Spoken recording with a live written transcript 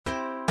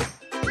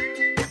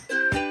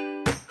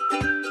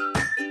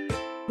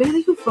where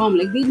are you from?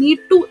 Like, they need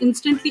to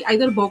instantly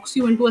either box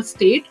you into a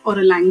state or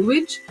a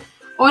language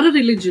or a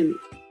religion.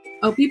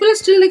 People are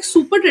still like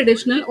super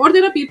traditional, or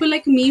there are people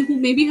like me who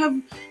maybe have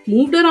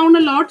moved around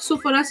a lot. So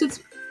for us, it's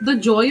the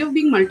joy of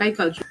being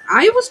multicultural.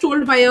 I was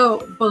told by a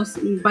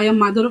person, by a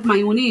mother of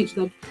my own age,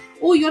 that,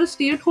 oh, you're a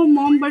stay-at-home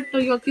mom, but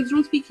your kids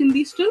don't speak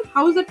Hindi still.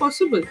 How is that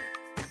possible?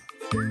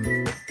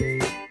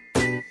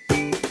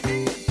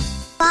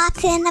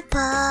 Pops in a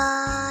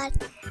pod.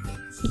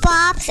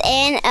 Pops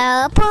in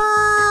a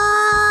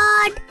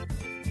pod.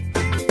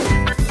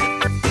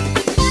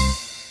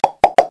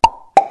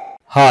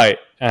 Hi,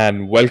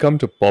 and welcome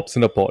to Pops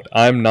in a Pod.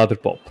 I'm Nadir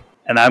Pop.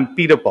 And I'm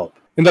Peter Pop.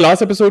 In the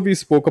last episode, we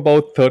spoke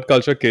about third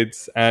culture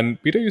kids,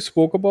 and Peter, you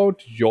spoke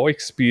about your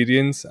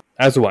experience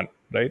as one,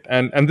 right?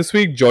 And this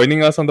week,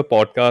 joining us on the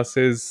podcast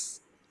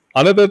is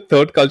another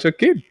third culture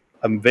kid.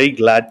 I'm very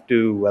glad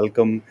to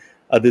welcome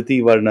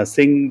Aditi Varna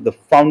Singh, the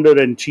founder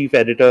and chief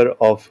editor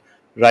of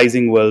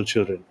Rising World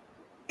Children.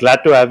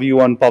 Glad to have you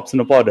on Pops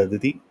in a Pod,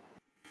 Aditi.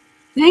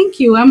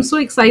 Thank you. I'm so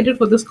excited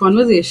for this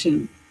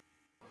conversation.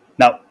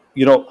 Now,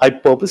 I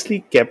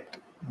purposely kept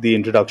the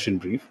introduction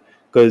brief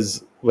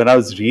because when I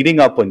was reading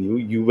up on you,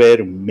 you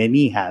wear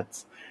many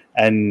hats,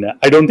 and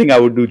I don't think I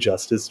would do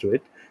justice to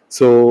it.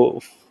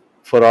 So,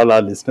 for all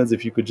our listeners,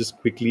 if you could just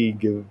quickly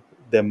give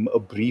them a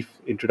brief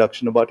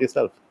introduction about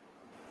yourself.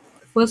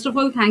 First of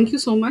all, thank you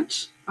so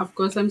much. Of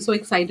course, I'm so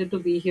excited to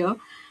be here.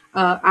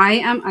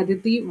 I am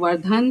Aditi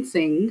Vardhan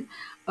Singh.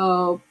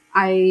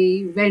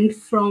 I went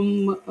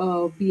from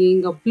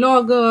being a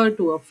blogger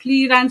to a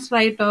freelance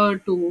writer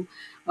to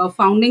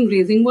founding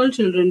Raising World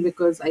Children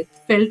because I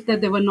felt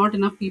that there were not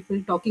enough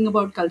people talking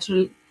about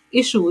cultural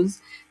issues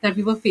that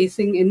we were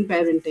facing in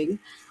parenting.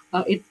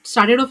 It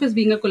started off as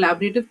being a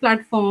collaborative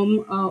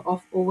platform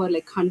of over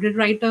like 100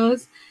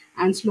 writers,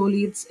 and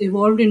slowly it's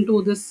evolved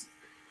into this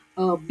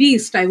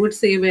beast, I would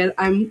say, where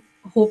I'm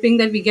hoping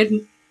that we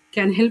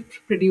can help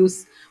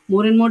produce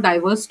more and more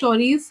diverse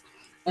stories,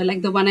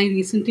 like the one I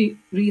recently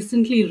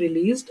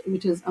released,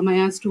 which is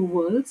Amaya's Two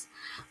Worlds.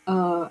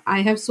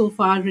 I have so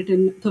far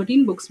written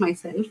 13 books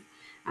myself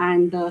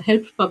and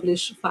helped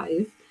publish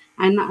 5,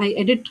 and I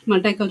edit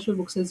multicultural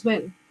books as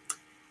well.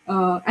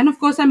 And of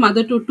course, I'm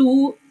mother to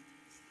 2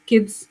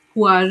 kids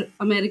who are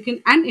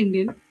American and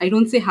Indian. I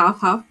don't say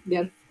half half; they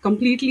are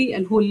completely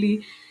and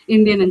wholly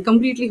Indian and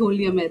completely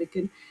wholly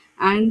American.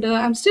 And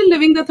I'm still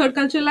living the third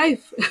culture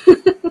life.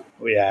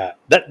 Yeah,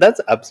 that's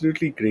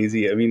absolutely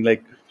crazy. I mean,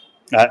 like,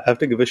 I have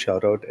to give a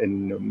shout out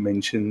and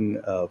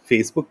mention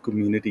Facebook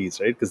communities,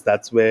 right? Because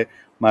that's where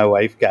my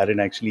wife Karen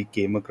actually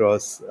came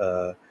across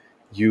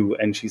you,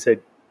 and she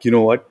said, "You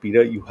know what,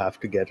 Peter, you have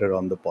to get her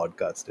on the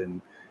podcast."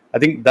 And I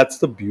think that's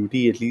the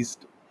beauty, at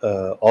least,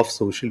 of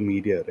social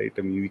media, right?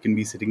 I mean, we can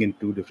be sitting in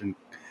 2 different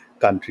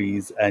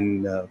countries,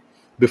 and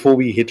before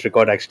we hit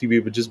record, actually, we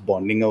were just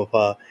bonding of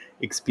our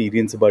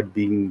experience about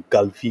being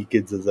Gulfy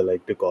kids, as I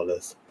like to call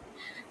us.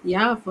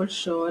 Yeah, for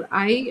sure.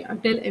 I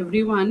tell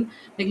everyone,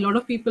 like a lot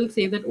of people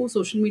say that, oh,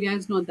 social media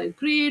is not that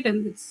great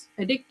and it's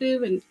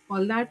addictive and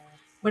all that.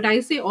 But I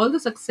say all the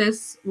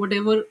success,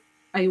 whatever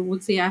I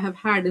would say I have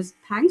had, is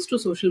thanks to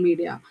social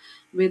media.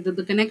 With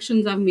the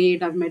connections I've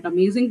made, I've met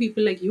amazing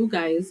people like you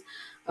guys.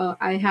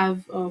 I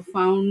have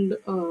found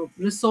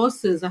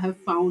resources, I have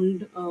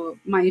found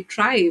my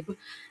tribe.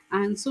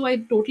 And so I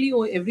totally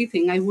owe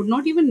everything. I would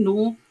not even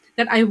know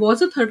that I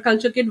was a third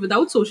culture kid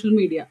without social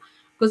media,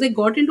 because I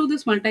got into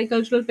this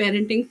multicultural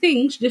parenting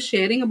thing, just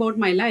sharing about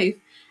my life.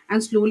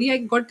 And slowly I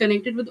got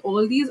connected with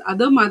all these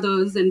other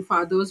mothers and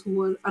fathers who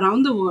were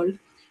around the world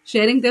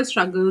sharing their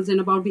struggles and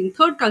about being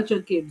third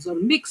culture kids or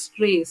mixed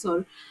race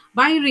or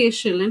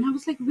biracial. And I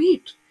was like,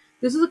 wait,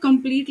 this is a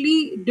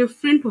completely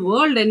different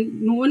world.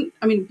 And no one,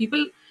 I mean,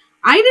 people,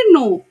 I didn't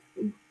know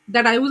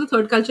that I was a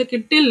third culture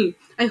kid till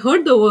I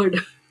heard the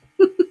word.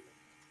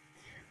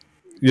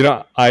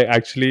 I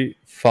actually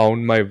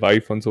found my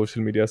wife on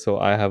social media, so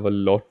I have a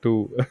lot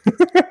to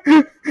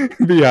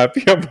be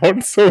happy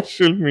about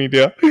social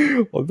media.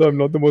 Although I'm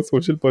not the most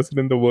social person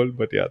in the world,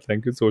 but yeah,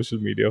 thank you, social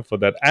media, for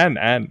that.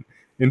 And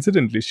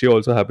incidentally, she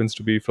also happens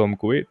to be from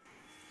Kuwait.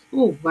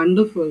 Oh,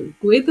 wonderful.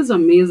 Kuwait is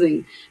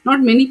amazing.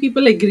 Not many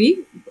people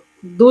agree.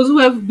 Those who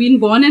have been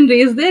born and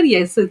raised there,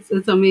 yes,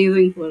 it's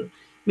amazing for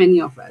many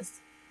of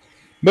us.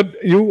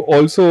 But you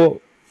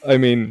also, I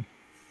mean,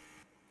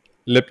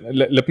 let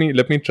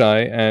me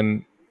try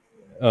and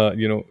uh,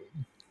 you know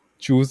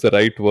choose the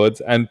right words,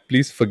 and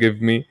please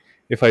forgive me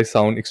if I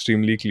sound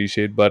extremely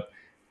cliched, but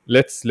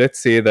let's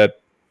say that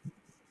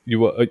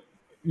you're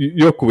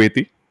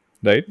Kuwaiti,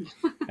 right?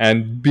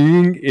 And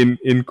being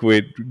in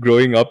Kuwait,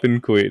 growing up in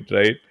Kuwait,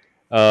 right?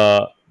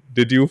 uh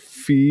did you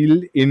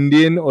feel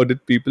Indian, or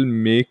did people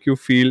make you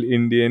feel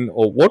Indian,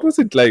 or what was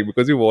it like?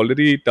 Because you've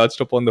already touched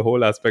upon the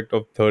whole aspect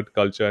of third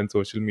culture and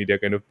social media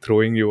kind of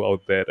throwing you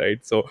out there,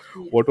 right? So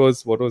Yeah. what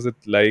was it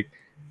like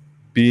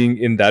being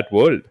in that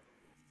world?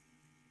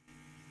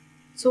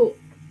 So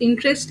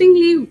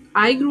interestingly,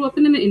 I grew up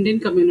in an Indian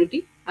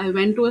community. I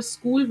went to a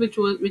school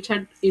which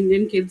had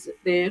Indian kids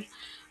there.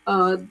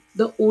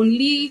 The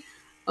only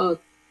uh,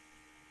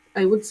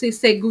 I would say,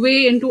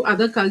 segue into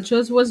other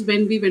cultures was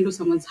when we went to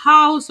someone's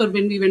house, or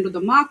when we went to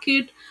the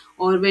market,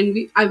 or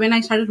when I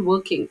started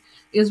working,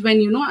 is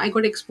when I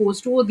got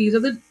exposed to, oh, these are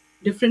the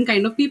different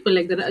kind of people.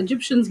 Like, there are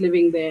Egyptians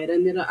living there,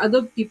 and there are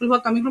other people who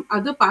are coming from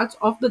other parts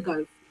of the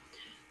Gulf.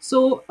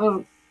 So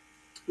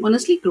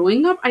honestly,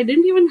 growing up, I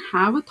didn't even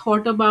have a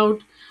thought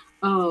about,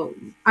 uh,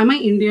 am I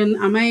Indian,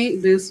 am I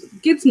this.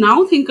 Kids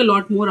now think a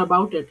lot more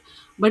about it,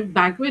 but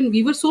back when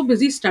we were so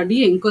busy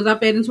studying, because our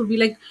parents would be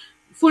like,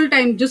 full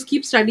time, just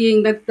keep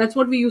studying, that's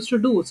what we used to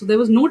do, so there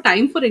was no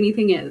time for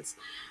anything else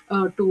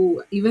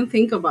to even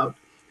think about.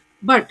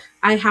 But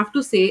I have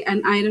to say,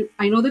 and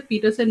I know that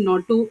Peter said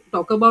not to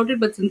talk about it,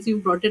 but since you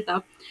brought it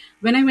up,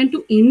 when I went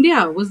to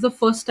India was the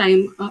first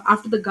time,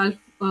 after the Gulf,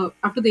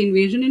 after the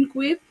invasion in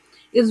Kuwait,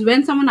 is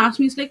when someone asked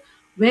me, it's like,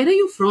 where are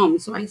you from?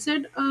 So I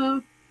said,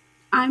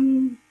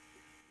 I'm,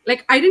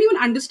 like, I didn't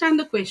even understand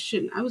the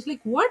question. I was like,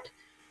 what?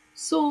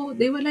 So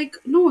they were like,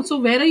 no, so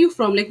where are you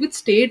from? Like, which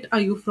state are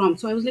you from?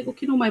 So I was like,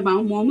 okay, no, my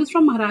mom is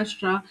from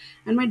Maharashtra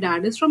and my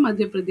dad is from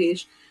Madhya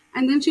Pradesh.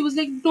 And then she was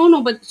like, no,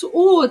 no, but so,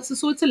 oh, it's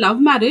a love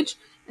marriage.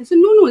 I said,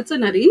 no, no, it's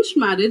an arranged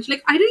marriage.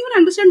 Like, I didn't even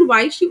understand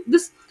why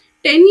this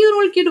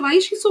 10-year-old kid, why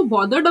is she so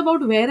bothered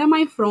about where am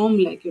I from?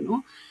 Like.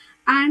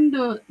 And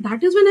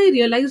that is when I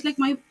realized, like,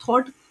 my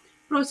thought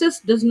process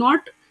does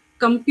not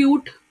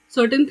compute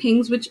certain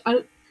things which are,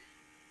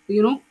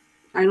 you know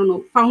I don't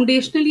know,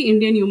 foundationally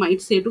Indian, you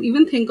might say, to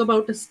even think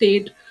about a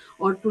state,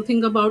 or to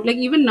think about, like,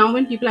 even now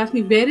when people ask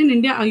me, where in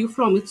India are you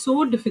from, it's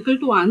so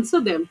difficult to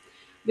answer them,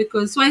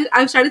 because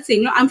I've started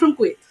saying, no, I'm from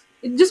Kuwait.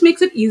 It just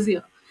makes it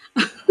easier.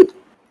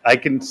 I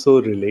can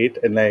so relate,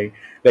 and I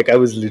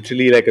was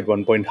literally like at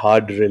one point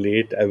hard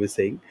relate. I was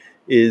saying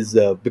is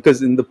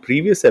because in the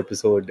previous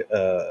episode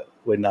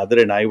when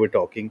Nader and I were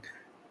talking,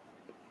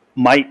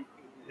 my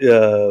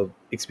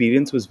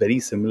experience was very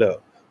similar.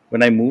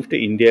 When I moved to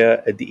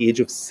India at the age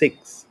of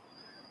 6,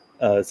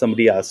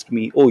 somebody asked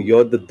me, "Oh,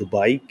 you're the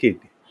Dubai kid,"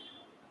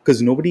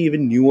 because nobody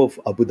even knew of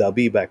Abu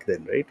Dhabi back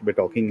then, right? We're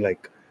talking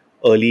like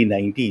early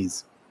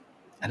 90s,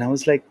 and I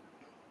was like,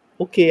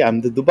 "Okay,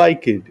 I'm the Dubai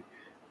kid."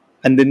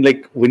 And then,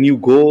 like, when you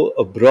go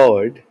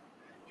abroad,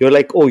 you're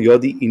like, oh, you're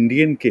the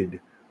Indian kid.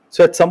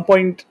 So at some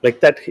point, like,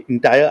 that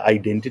entire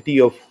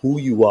identity of who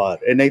you are,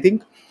 and I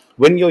think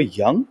when you're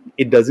young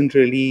it doesn't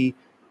really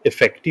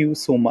affect you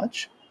so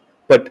much,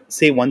 but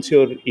say once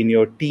you're in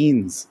your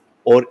teens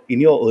or in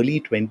your early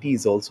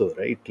 20s also,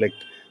 right, like,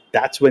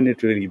 that's when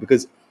it really,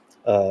 because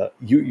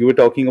you were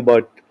talking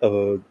about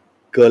a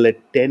girl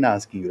at 10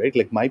 asking you, right,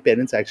 like, my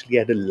parents actually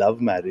had a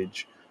love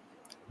marriage,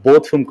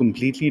 both from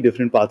completely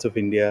different parts of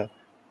India,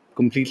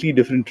 completely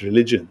different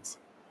religions.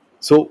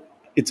 So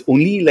it's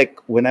only like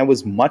when I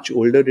was much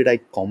older did I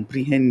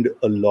comprehend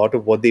a lot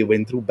of what they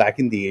went through back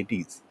in the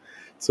 80s.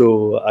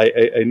 So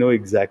I know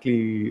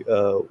exactly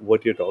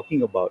what you're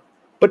talking about.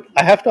 But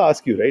I have to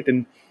ask you, right?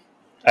 And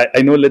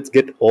I know, let's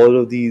get all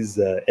of these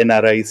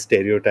NRI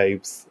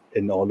stereotypes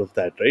and all of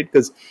that, right?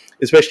 Because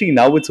especially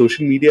now with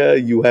social media,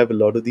 you have a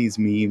lot of these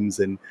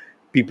memes and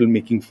people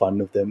making fun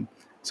of them.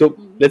 So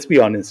let's be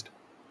honest,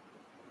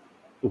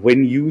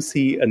 when you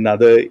see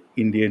another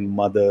Indian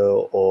mother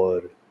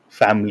or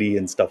family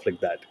and stuff like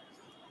that,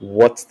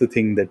 what's the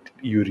thing that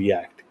you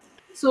react?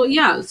 So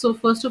yeah, so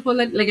first of all,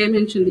 like I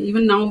mentioned,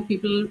 even now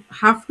people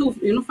have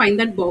to find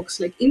that box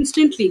like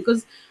instantly,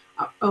 because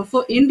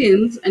for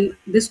Indians, and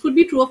this could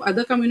be true of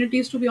other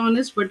communities to be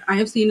honest, but I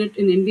have seen it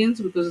in Indians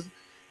because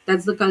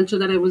that's the culture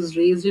that I was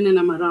raised in and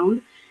I'm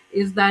around.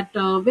 Is that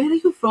where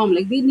are you from?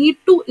 Like, they need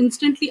to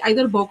instantly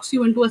either box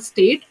you into a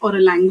state or a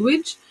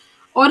language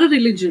or a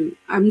religion.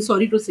 I'm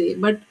sorry to say,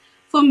 but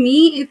for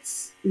me,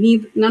 it's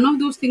none of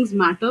those things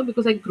matter,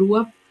 because I grew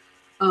up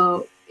uh,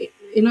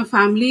 in a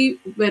family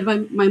where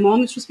my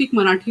mom used to speak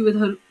Marathi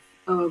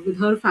with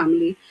her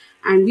family,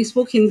 and we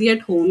spoke Hindi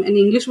at home, and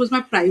English was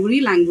my primary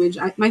language.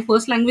 My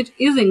first language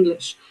is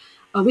English,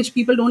 which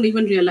people don't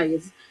even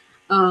realize.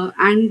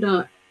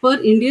 And For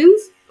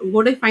Indians,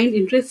 what I find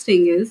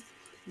interesting is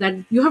that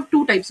you have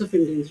two types of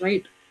Indians,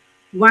 right?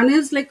 One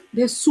is like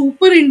they're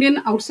super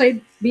Indian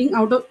outside being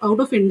out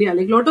of India.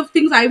 Like, a lot of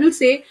things I will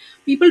say,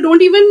 people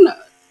don't even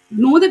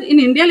know that in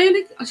India,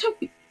 like,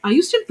 "Acha, are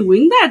you still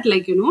doing that?"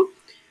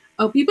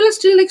 People are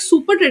still like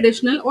super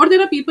traditional, or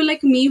there are people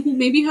like me who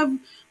maybe have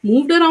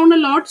moved around a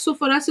lot. So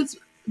for us, it's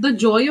the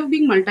joy of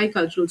being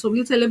multicultural. So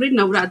we'll celebrate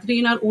Navratri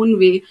in our own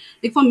way.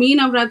 Like, for me,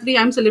 Navratri,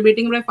 I'm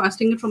celebrating it by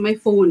fasting it from my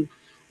phone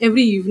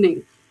every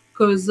evening,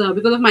 because of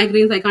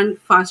migraines, I can't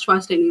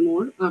fast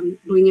anymore. I'm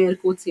doing air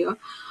quotes here,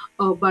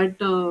 but.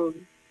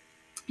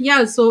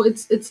 Yeah, so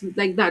it's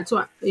like that.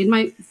 So in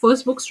my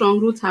first book, Strong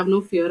Roots Have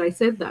No Fear, I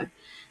said that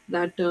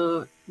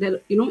there,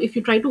 if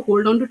you try to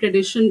hold on to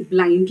tradition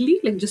blindly,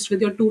 like just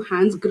with your two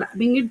hands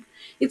grabbing it,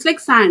 it's like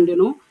sand,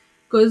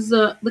 because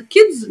the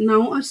kids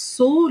now are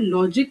so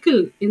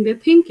logical in their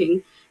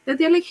thinking that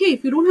they're like, hey,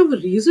 if you don't have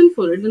a reason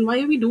for it, then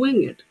why are we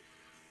doing it?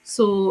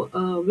 So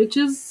which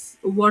is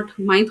what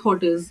my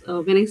thought is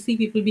when I see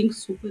people being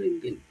super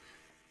Indian.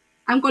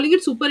 I'm calling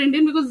it super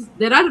Indian because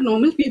there are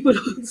normal people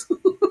also.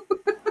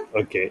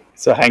 Okay,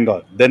 so hang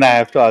on. Then I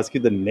have to ask you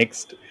the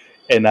next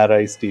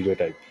NRI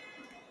stereotype.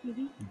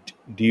 Mhm.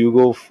 Do you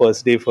go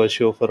first day, first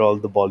show for all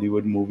the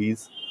Bollywood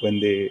movies when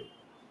they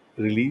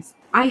release?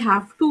 I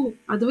have to.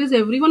 Otherwise,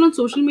 everyone on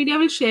social media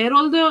will share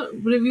all the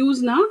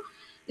reviews now.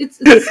 It's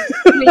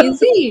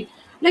crazy.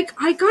 Like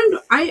I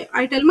can't.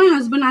 I tell my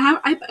husband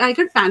I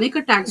get panic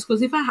attacks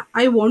because if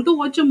I want to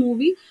watch a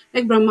movie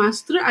like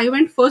Brahmastra, I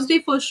went first day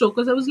first show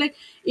because I was like,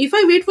 if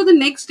I wait for the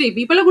next day,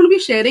 people are going to be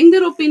sharing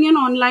their opinion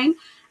online,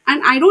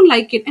 and I don't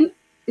like it. And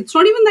it's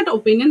not even that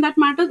opinion that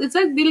matters. It's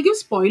that they'll give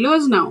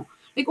spoilers now.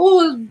 Like,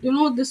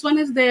 oh, this one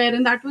is there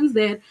and that one's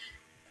there.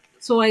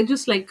 So I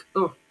just like,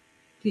 oh,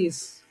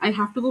 please, I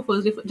have to go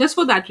first day just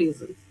for that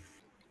reason.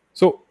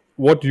 So,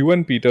 what you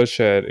and Peter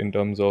share in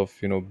terms of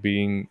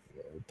being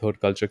third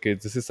culture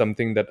kids, this is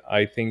something that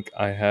I think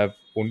I have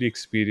only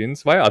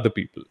experienced by other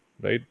people.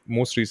 Right.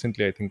 Most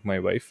recently, I think my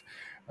wife,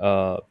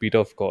 Peter,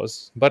 of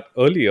course. But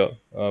earlier,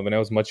 when I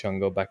was much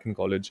younger, back in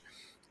college,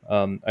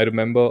 I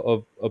remember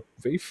a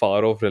very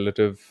far off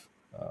relative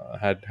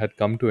had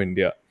come to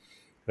India,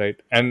 right,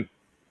 and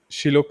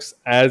she looks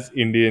as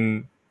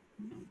Indian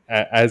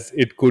as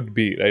it could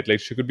be, right? Like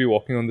she could be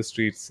walking on the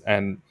streets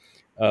and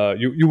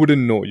you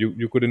wouldn't know.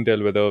 You couldn't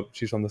tell whether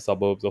she's from the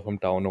suburbs or from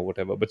town or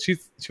whatever. But she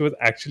was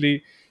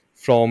actually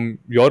from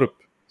Europe,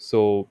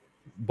 so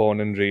born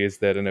and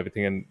raised there and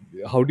everything. And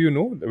how do you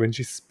know when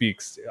she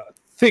speaks?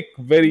 Thick,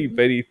 very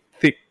very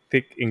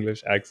thick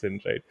English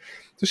accent, right?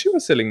 So she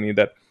was telling me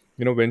that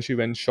when she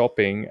went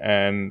shopping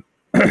and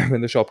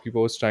when the shopkeeper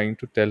was trying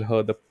to tell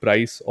her the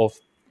price of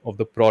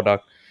the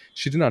product,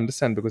 she didn't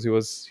understand because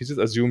he just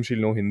assumed she'll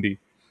know Hindi,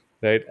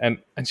 right?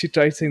 And she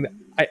tried saying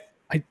that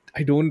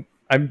I don't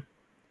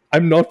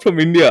I'm not from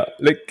India.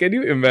 Like, can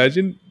you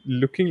imagine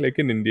looking like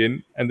an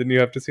Indian and then you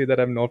have to say that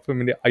I'm not from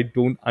India? I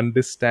don't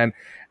understand.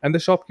 And the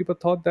shopkeeper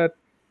thought that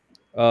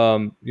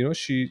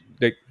she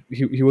like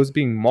he was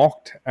being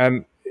mocked,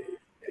 and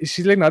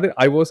she's like, nothing.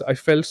 I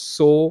felt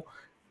so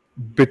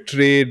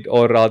betrayed,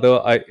 or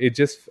rather it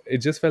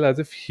just felt as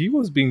if he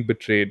was being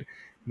betrayed,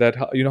 that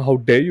how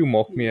dare you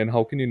mock me, and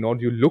how can you not,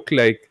 you look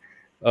like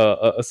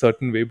a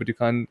certain way but you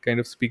can't kind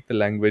of speak the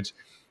language.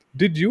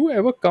 Did you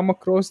ever come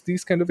across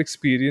these kind of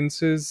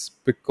experiences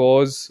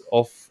because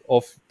of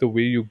the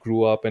way you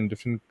grew up and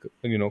different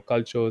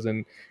cultures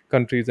and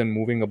countries and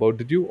moving about?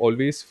 Did you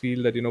always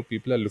feel that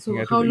people are looking So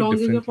at you how very long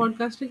is your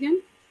differently? podcast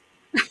again?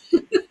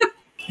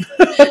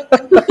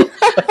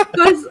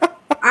 Because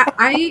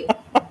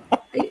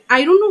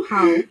I don't know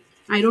how,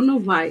 I don't know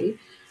why.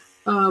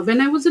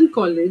 When I was in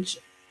college,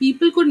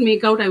 people could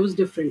make out I was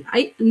different.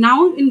 I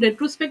now in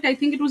retrospect, I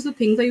think it was the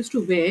things I used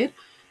to wear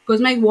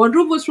because my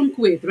wardrobe was from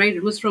Kuwait, right?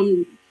 It was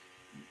from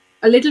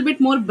a little bit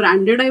more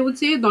branded, I would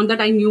say. Not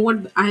that I knew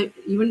what I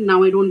even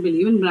now I don't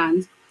believe in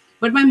brands,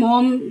 but my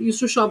mom used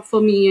to shop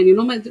for me,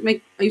 and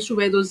I used to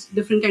wear those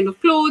different kind of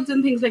clothes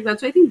and things like that.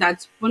 So I think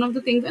that's one of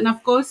the things, and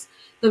of course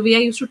the way I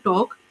used to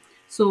talk.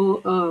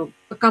 So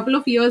a couple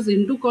of years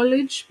into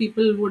college,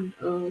 people would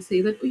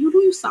say that, oh,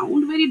 you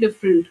sound very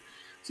different.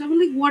 So I'm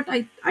like, what?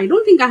 I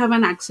don't think I have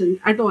an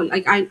accent at all.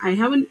 Like I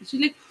haven't.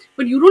 She's like,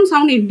 but you don't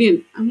sound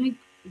Indian. I'm like,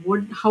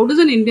 what? How does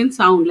an Indian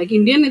sound? Like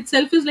Indian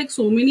itself is like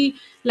so many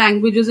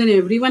languages, and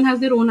everyone has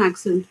their own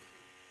accent.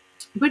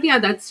 But yeah,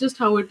 that's just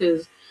how it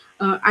is.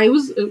 I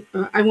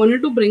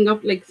wanted to bring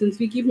up, like, since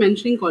we keep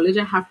mentioning college,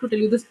 I have to tell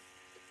you this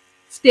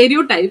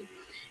stereotype.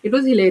 It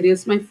was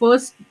hilarious. My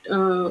first,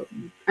 I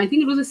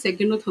think it was the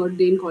second or third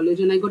day in college,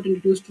 and I got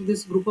introduced to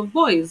this group of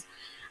boys,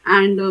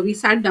 and we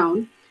sat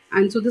down.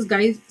 And so this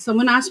guy,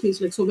 someone asked me,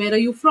 so where are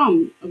you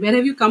from? Where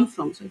have you come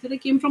from? So I said I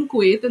came from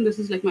Kuwait, and this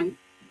is like I'm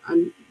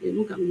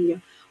coming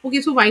here.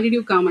 Okay, so why did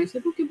you come? I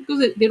said okay, because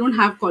they don't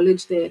have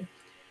college there.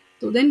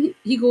 So then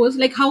he goes,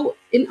 like how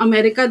in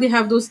America they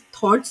have those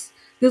thoughts.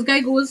 This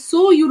guy goes,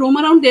 so you roam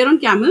around there on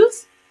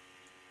camels?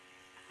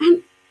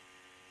 And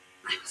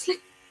I was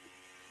like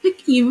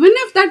even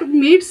if that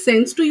made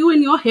sense to you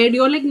in your head,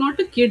 you're like not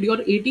a kid,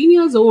 you're 18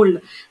 years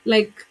old.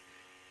 Like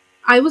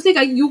I was like,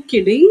 are you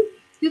kidding?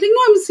 He's like,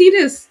 no, I'm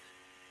serious.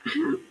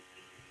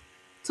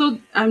 So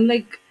I'm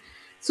like,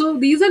 so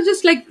these are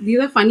just like, these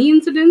are funny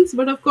incidents,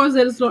 but of course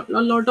there is a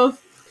lot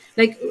of,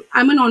 like,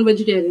 I'm a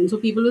non-vegetarian, so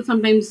people will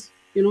sometimes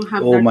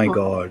have Oh that my thought.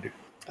 God.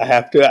 I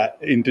have to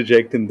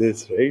interject in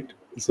this, right?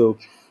 So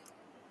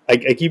I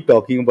keep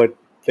talking about,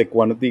 like,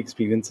 one of the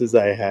experiences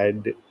I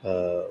had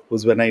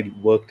was when I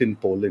worked in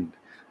Poland.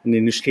 And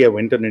initially I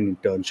went on an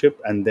internship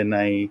and then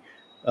I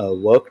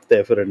worked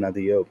there for another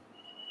year.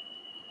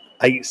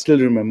 I still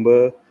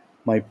remember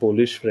my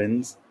Polish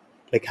friends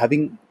like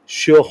having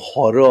sheer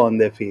horror on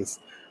their face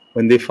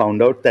when they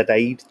found out that I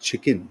eat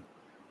chicken.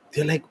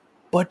 They're like,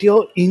 but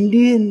you're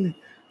Indian.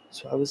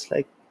 So I was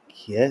like,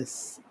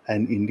 yes,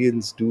 and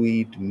Indians do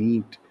eat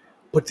meat.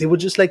 But they were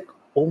just like,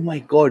 oh my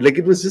God. Like,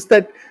 it was just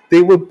that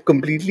they were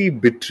completely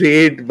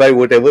betrayed by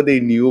whatever they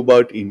knew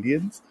about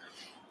Indians.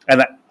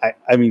 And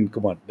I mean,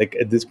 come on. Like,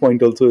 at this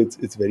point, also,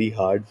 it's very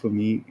hard for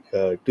me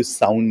to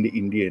sound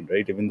Indian,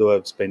 right? Even though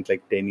I've spent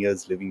like 10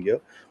 years living here,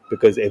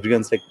 because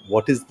everyone's like,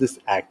 what is this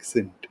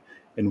accent?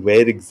 And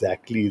where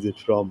exactly is it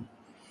from?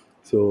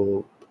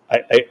 So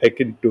I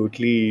can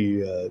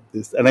totally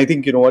this, and I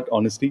think, you know what,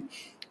 honestly,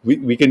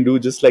 we can do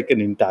just like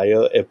an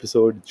entire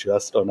episode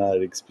just on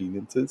our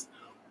experiences.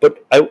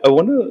 But I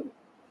want to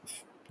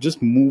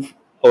just move,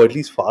 or at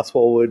least fast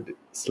forward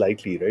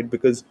slightly, right?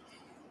 Because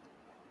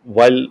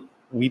while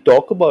we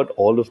talk about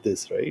all of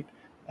this, right,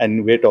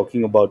 and we're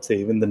talking about, say,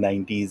 even the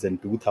 90s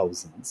and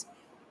 2000s,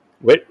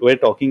 we're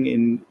talking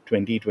in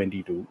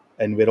 2022,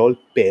 and we're all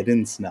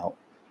parents now.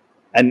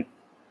 And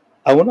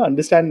I want to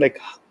understand, like,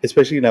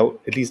 especially now,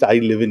 at least I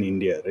live in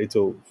India, right?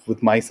 So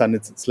with my son,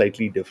 it's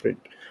slightly different.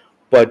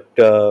 But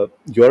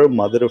you're a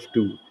mother of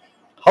two.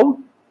 How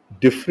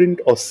different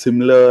or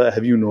similar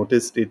have you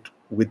noticed it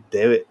with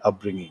their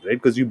upbringing, right?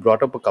 Because you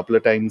brought up a couple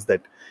of times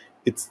that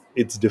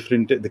it's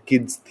different. The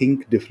kids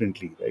think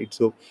differently, right?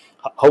 So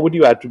how would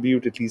you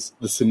attribute at least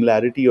the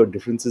similarity or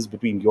differences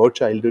between your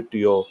childhood to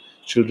your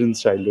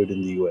children's childhood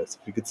in the US?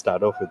 If you could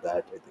start off with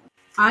that, I think.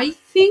 I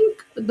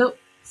think the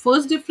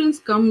first difference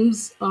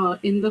comes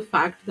in the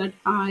fact that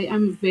I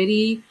am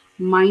very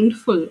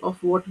mindful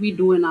of what we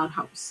do in our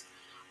house.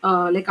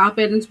 Like our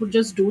parents would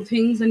just do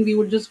things and we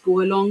would just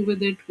go along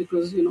with it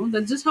because,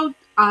 that's just how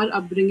our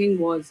upbringing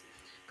was.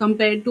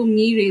 Compared to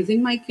me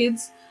raising my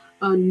kids,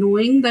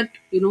 knowing that,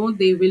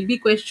 they will be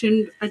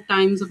questioned at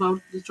times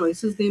about the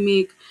choices they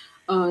make,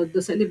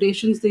 the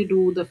celebrations they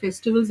do, the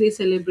festivals they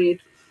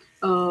celebrate.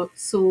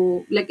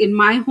 So, like in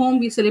my home,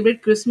 we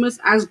celebrate Christmas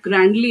as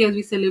grandly as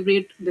we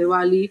celebrate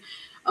Diwali,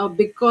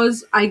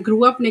 because I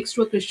grew up next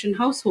to a Christian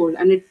household,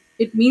 and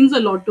it means a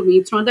lot to me.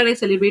 It's not that I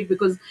celebrate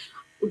because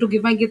to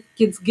give my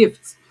kids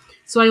gifts.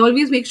 So I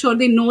always make sure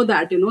they know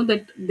that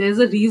that there's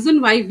a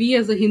reason why we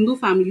as a Hindu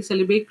family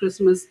celebrate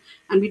Christmas,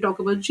 and we talk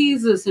about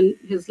Jesus and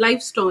his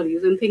life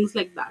stories and things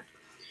like that.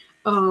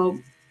 Uh,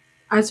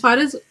 as far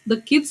as the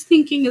kids'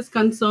 thinking is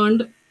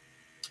concerned,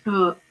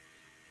 uh,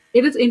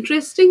 it is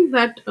interesting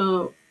that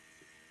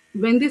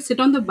when they sit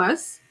on the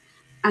bus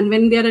and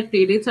when they are at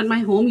playdates at my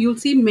home, you'll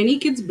see many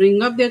kids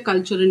bring up their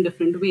culture in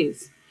different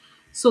ways.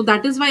 So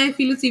that is why I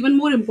feel it's even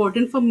more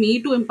important for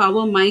me to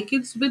empower my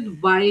kids with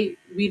why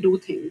we do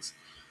things.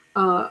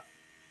 Uh,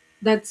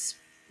 that's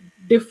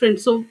different.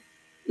 So,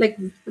 like,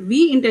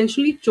 we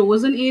intentionally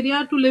chose an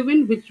area to live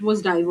in which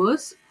was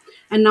diverse,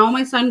 and now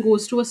my son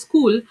goes to a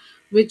school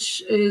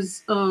which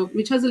has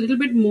a little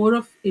bit more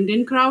of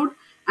Indian crowd,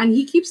 and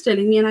he keeps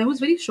telling me, and I was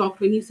very shocked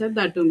when he said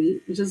that to me,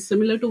 which is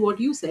similar to what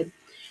you said.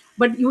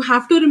 But you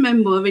have to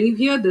remember when you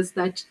hear this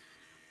that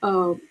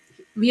uh,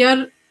 we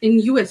are in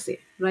USA,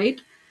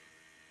 right?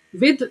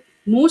 With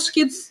most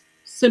kids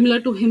similar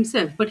to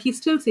himself, but he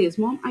still says,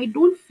 "Mom, I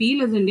don't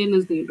feel as Indian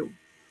as they do.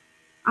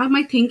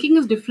 My thinking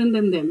is different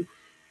than them."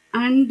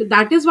 And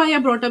that is why I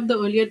brought up the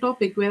earlier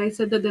topic where I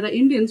said that there are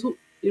Indians who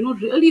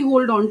really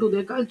hold on to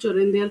their culture,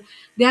 and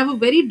they have a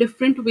very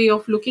different way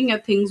of looking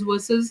at things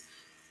versus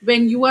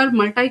when you are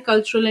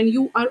multicultural and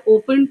you are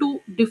open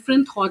to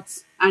different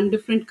thoughts and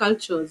different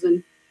cultures,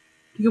 and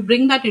you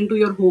bring that into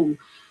your home.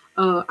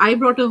 I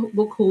brought a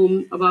book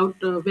home about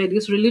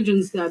various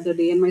religions the other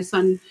day, and my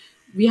son,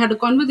 we had a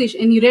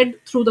conversation, and he read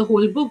through the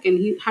whole book, and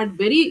he had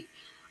very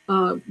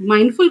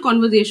mindful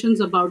conversations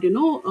about,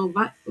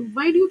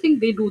 why do you think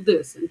they do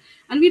this,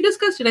 and we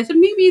discussed it. I said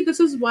maybe this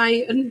is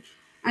why, and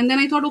then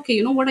I thought, okay,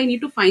 you know what, I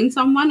need to find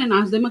someone and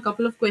ask them a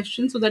couple of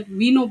questions so that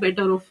we know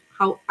better of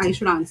how I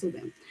should answer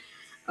them.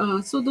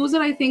 So those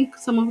are, I think,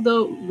 some of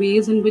the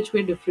ways in which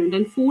we're different.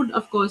 And food,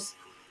 of course,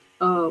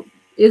 uh,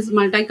 is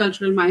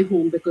multicultural in my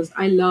home because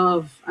I'm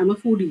a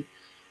foodie.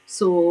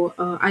 So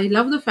I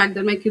love the fact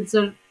that my kids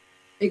are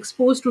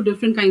exposed to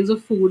different kinds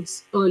of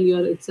foods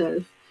earlier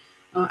itself.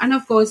 And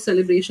of course,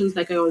 celebrations,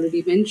 like I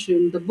already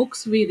mentioned, the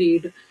books we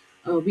read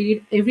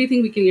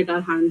everything we can get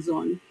our hands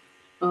on.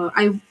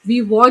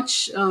 We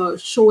watch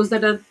shows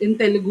that are in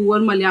Telugu or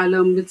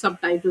Malayalam with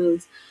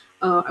subtitles.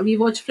 We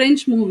watch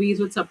French movies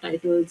with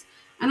subtitles,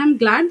 and I'm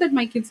glad that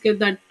my kids get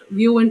that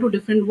view into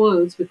different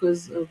worlds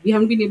because we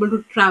haven't been able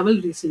to travel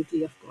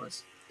recently. Of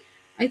course,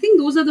 I think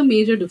those are the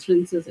major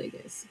differences, I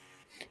guess.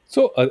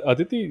 So,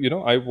 Aditi,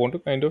 I want to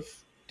kind of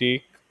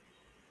take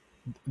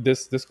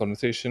this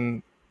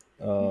conversation,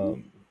 a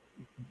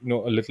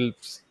little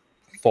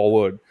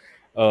forward.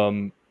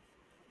 Um,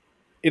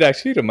 it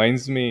actually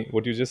reminds me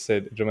what you just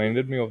said. It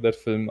reminded me of that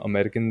film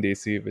American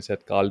Desi, which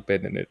had Carl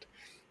Penn in it.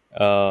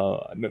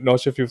 Not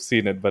sure if you've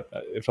seen it, but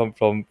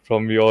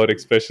from your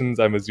expressions,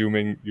 I'm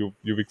assuming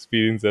you've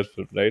experienced that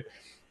film, right?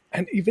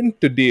 And even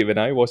today, when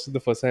I watched it the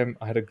first time,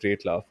 I had a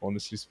great laugh.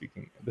 Honestly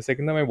speaking, the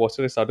second time I watched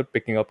it, I started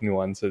picking up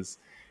nuances,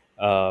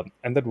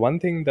 and that one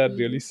thing that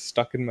really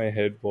stuck in my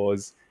head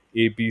was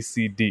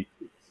ABCD,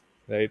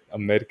 right?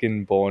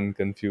 American born,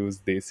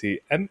 confused, desi,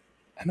 and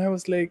I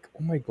was like,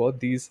 oh my god,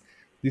 these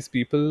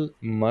people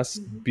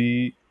must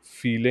be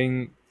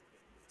feeling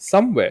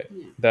somewhere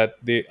Yeah. that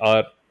they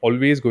are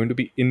always going to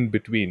be in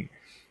between,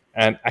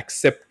 and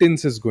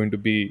acceptance is going to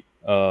be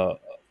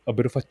a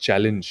bit of a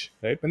challenge,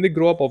 right? When they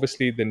grow up,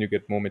 obviously, then you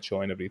get more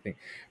mature and everything.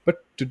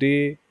 But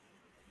today,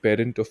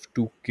 parent of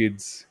two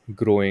kids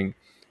growing,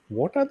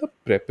 what are the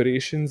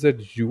preparations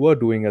that you are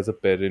doing as a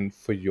parent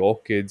for your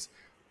kids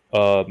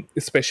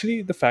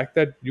especially the fact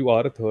that you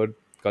are a third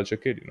culture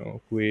kid,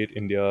 Kuwait,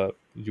 India,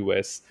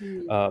 US,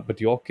 Hmm. but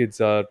your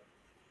kids are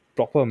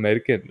proper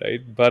American,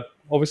 right? But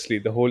obviously,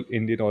 the whole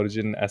Indian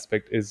origin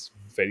aspect is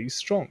very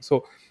strong.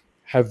 So,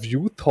 have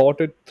you thought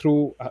it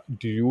through?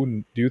 Do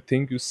you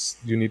think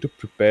you need to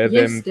prepare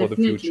Yes, them for the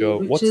definitely, future?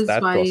 which What's is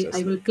that why I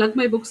process will like? plug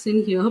my books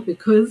in here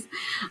because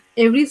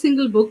every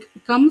single book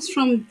comes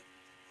from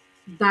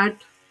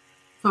that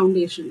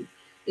foundation.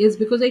 Is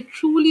because I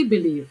truly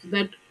believe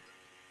that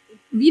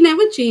we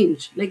never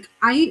change. Like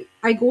I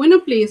go in a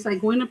place, I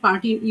go in a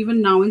party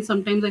even now, and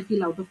sometimes I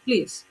feel out of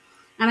place.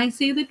 And I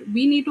say that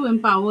we need to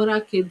empower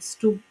our kids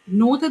to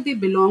know that they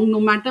belong no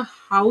matter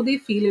how they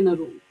feel in a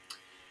room.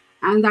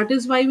 And that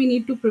is why we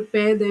need to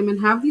prepare them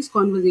and have these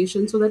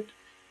conversations so that,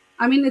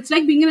 I mean, it's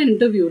like being in an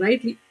interview,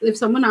 right? If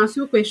someone asks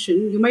you a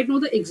question, you might know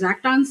the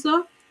exact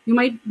answer, you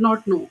might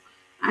not know.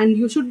 And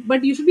you should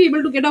be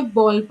able to get a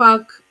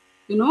ballpark,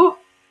 you know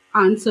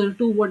answer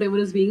to whatever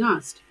is being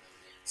asked.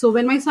 So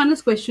when my son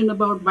is questioned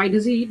about why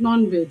does he eat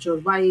non-veg, or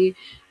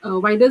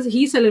why does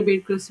he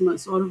celebrate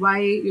Christmas, or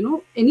why,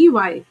 any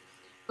why,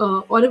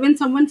 or when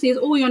someone says,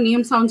 "Oh, your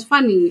name sounds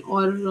funny,"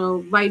 or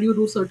 "Why do you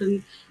do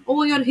certain?"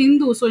 "Oh, you're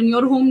Hindu, so in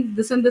your home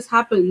this and this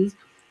happens."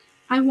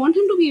 I want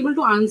him to be able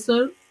to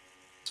answer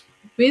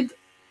with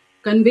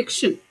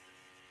conviction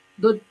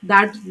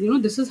that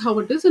this is how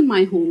it is in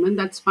my home, and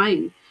that's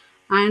fine.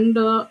 And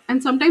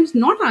sometimes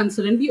not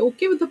answer and be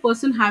okay with the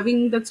person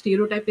having that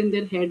stereotype in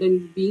their head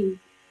and being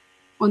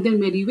on their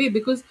merry way,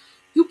 because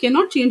you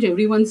cannot change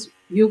everyone's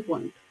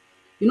viewpoint.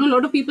 A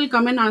lot of people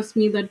come and ask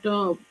me that,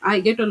 I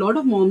get a lot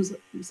of moms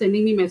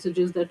sending me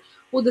messages that,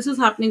 "Oh, this is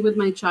happening with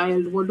my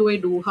child. What do I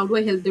do? How do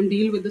I help them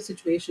deal with the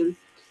situation?"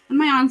 And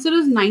my answer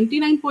is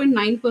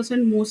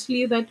 99.9%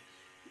 mostly that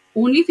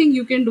only thing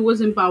you can do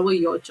is empower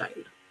your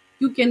child.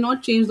 You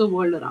cannot change the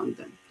world around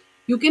them.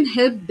 You can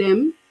help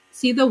them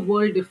see the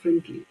world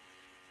differently.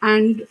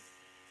 And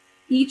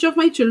each of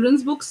my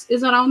children's books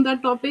is around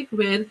that topic,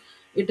 where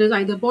it is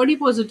either body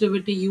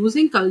positivity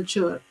using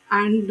culture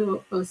and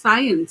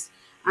science.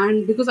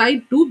 And because I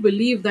do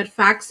believe that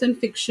facts and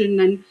fiction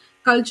and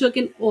culture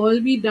can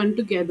all be done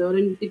together,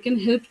 and it can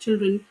help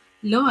children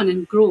learn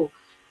and grow.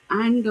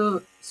 And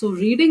so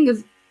reading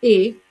is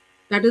a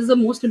that is the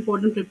most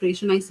important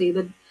preparation. I say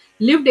that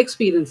lived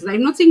experiences,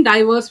 I'm not saying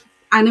diverse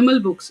animal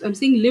books, I'm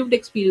saying lived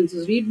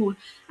experiences. Read more.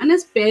 And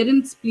as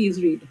parents,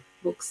 please read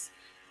books.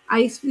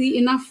 I see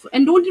enough,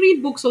 and don't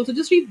read books also.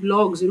 Just read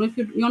blogs.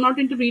 If you're not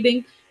into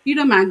reading, read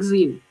a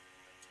magazine,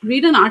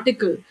 read an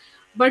article,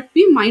 but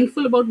be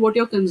mindful about what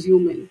you're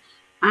consuming.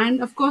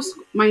 And of course,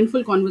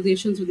 mindful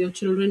conversations with your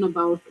children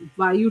about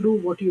why you do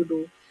what you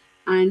do,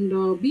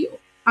 and be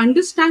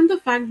understand the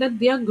fact that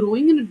they are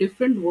growing in a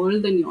different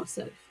world than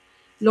yourself.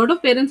 A lot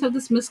of parents have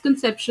this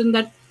misconception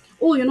that,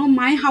 "Oh,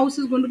 my house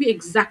is going to be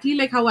exactly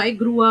like how I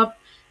grew up,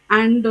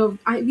 and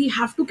we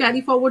have to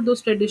carry forward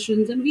those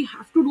traditions, and we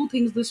have to do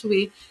things this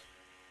way."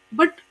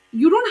 But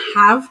you don't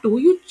have to,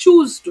 you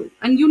choose to,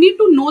 and you need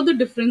to know the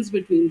difference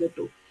between the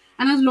two.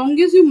 And as long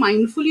as you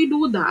mindfully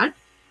do that,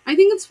 I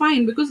think it's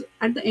fine, because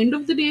at the end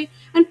of the day,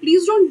 and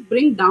please don't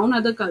bring down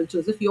other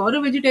cultures. If you're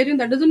a vegetarian,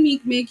 that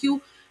doesn't make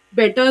you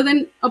better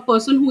than a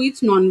person who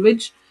eats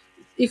non-veg.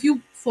 If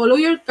you follow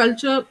your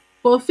culture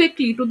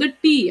perfectly to the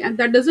T, and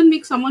that doesn't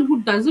make someone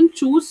who doesn't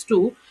choose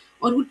to,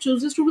 or who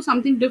chooses to do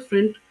something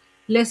different,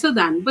 lesser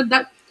than. But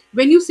that,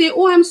 when you say,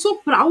 "Oh, I'm so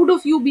proud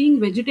of you being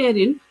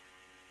vegetarian,"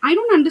 I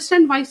don't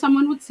understand why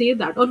someone would say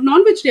that, or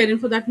non-vegetarian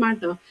for that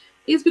matter,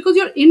 is because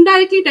you're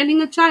indirectly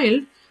telling a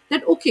child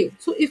that, okay,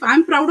 so if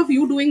I'm proud of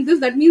you doing this,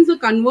 that means the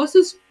converse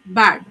is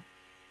bad.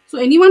 So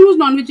anyone who's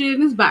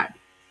non-vegetarian is bad.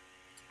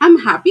 I'm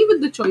happy with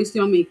the choice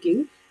you're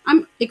making.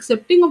 I'm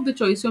accepting of the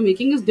choice you're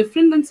making is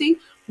different than saying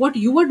what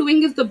you are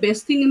doing is the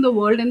best thing in the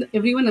world and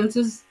everyone else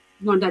is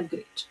not that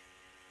great.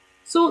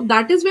 So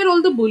that is where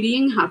all the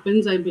bullying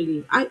happens, I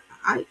believe.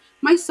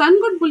 My son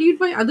got bullied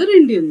by other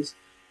Indians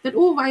that,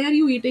 "Oh, why are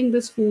you eating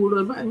this food?"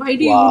 Or why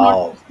do you not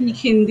Wow. speak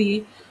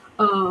Hindi?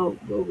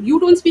 You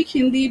don't speak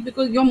Hindi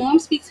because your mom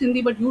speaks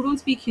Hindi, but you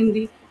don't speak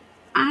Hindi.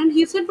 And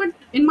he said, "But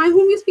in my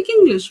home we speak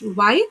English."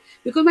 Why?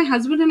 Because my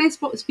husband and I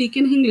speak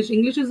in English.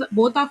 English is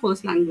both our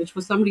first language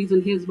for some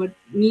reason. His, but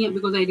me,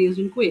 because I raised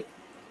in Kuwait.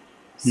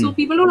 So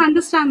people don't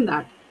understand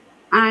that.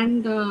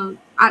 And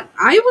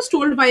I was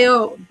told by a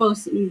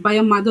person, by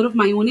a mother of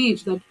my own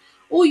age, that,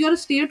 "Oh, you're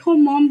a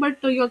stay-at-home mom,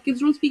 but your kids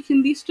don't speak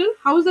Hindi still.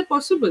 How is that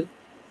possible?"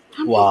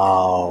 I'm like,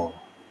 Wow.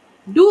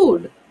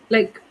 "Dude,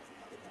 like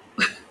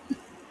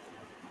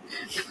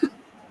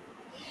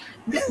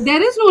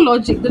there is no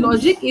logic. The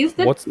logic is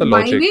that What's the my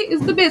logic? way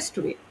is the best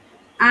way."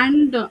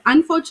 And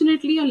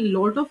unfortunately, a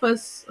lot of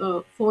us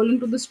fall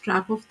into this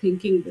trap of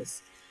thinking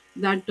this,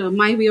 that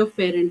my way of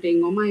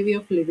parenting, or my way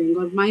of living,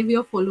 or my way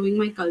of following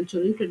my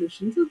culture and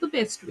traditions is the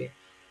best way,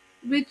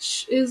 which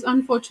is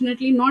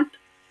unfortunately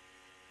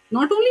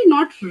not only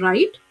not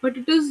right, but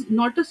it is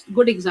not a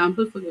good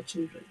example for your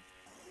children.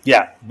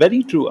 Yeah,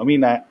 very true. I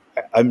mean,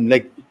 I'm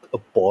like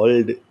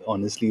appalled,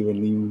 honestly,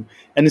 when you,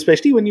 and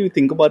especially when you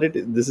think about it,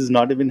 this is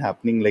not even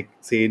happening, like,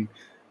 say, in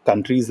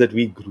countries that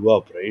we grew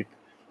up, right?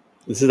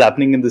 This is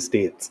happening in the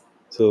States.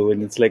 So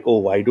when it's like, oh,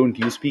 why don't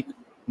you speak?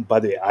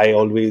 But I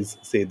always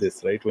say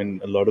this, right?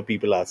 When a lot of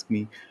people ask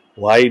me,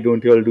 why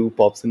don't you all do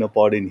Pops in a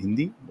Pod in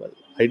Hindi? Well,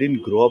 I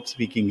didn't grow up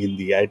speaking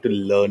Hindi. I had to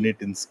learn it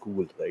in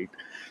school, right?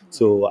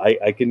 So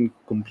I can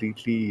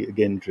completely,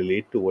 again,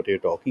 relate to what you're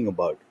talking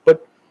about.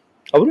 But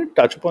I want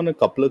to touch upon a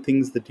couple of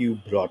things that you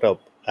brought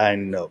up.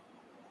 And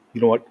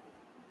you know what?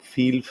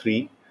 Feel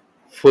free,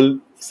 full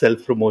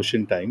self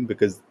promotion time,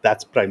 because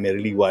that's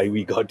primarily why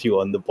we got you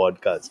on the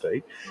podcast,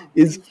 right? Oh,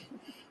 Is thank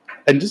you.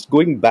 and just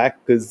going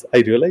back, because I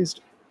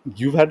realized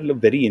you've had a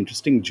very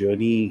interesting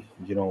journey,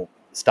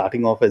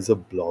 starting off as a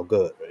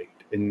blogger, right?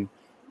 And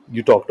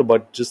you talked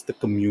about just the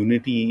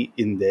community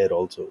in there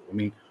also. I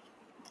mean,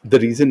 the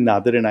reason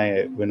Nader and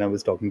I, when I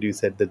was talking to you,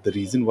 said that the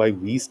reason why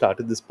we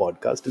started this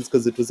podcast is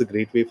because it was a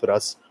great way for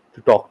us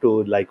to talk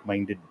to like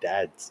minded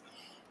dads.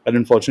 And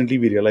unfortunately,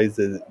 we realized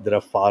that there are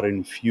far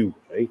and few,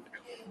 right?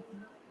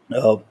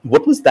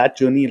 What was that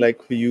journey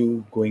like for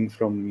you, going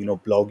from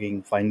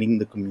blogging, finding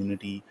the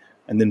community,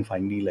 and then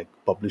finally like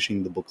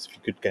publishing the books? If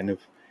you could kind of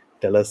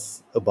tell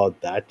us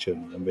about that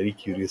journey, I'm very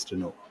curious to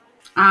know.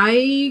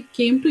 I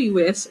came to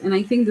US, and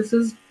I think this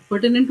is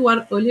pertinent to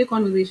our earlier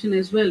conversation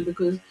as well,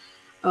 because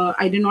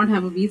I did not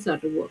have a visa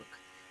to work,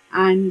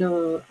 and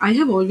I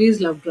have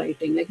always loved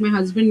writing. Like, my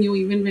husband knew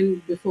even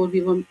when before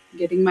we were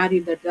getting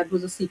married that that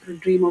was a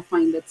secret dream of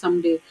mine, that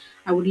someday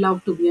I would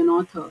love to be an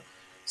author.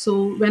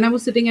 So when I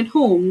was sitting at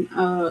home,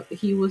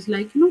 he was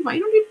like, why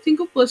don't you think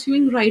of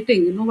pursuing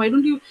writing? Why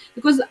don't you?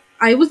 Because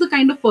I was the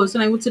kind of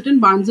person, I would sit in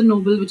Barnes and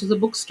Noble, which is a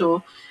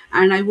bookstore,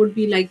 and I would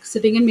be like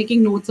sitting and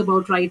making notes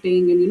about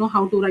writing, and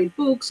how to write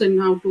books and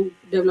how to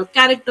develop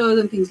characters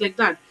and things like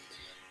that.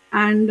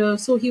 And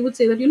so he would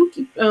say that,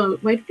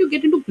 why don't you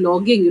get into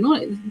blogging?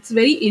 It's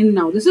very in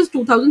now. This is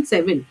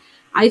 2007.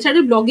 I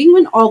started blogging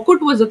when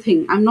Orkut was a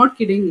thing. I'm not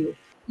kidding you.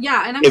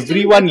 Yeah, and I'm still.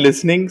 Everyone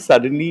listening,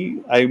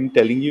 suddenly I'm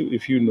telling you,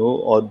 if you know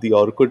or the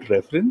Orkut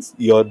reference,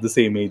 you're the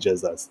same age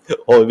as us,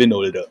 or even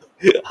older.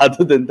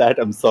 Other than that,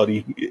 I'm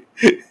sorry,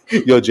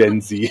 you're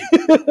Gen Z.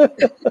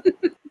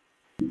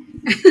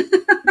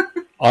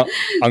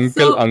 Uncle,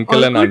 So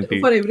uncle, and Orkut, auntie.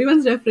 for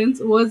everyone's reference,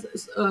 was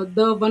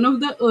the one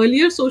of the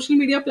earlier social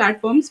media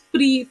platforms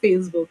pre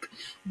Facebook,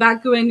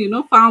 back when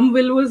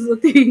Farmville was a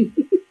thing.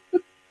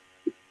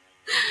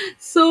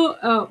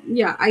 So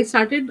yeah, I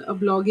started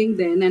blogging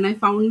then, and I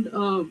found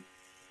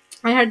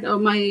I had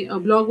my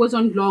blog was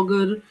on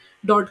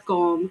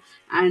blogger.com,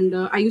 and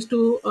I used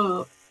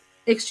to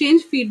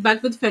exchange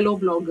feedback with fellow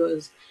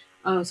bloggers.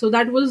 So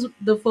that was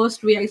the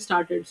first way I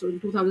started. So in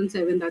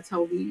 2007, that's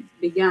how we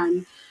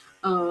began.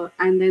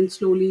 And then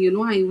slowly,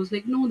 I was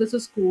like, no, this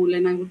is cool.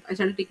 And I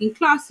started taking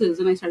classes,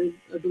 and I started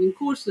doing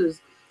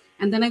courses.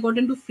 And then I got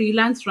into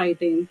freelance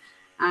writing.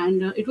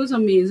 And it was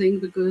amazing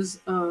because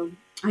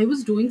I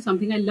was doing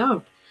something I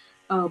loved.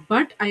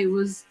 But I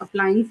was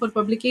applying for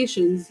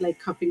publications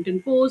like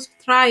Huffington Post,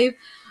 Thrive,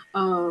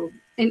 uh,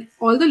 and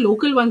all the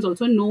local ones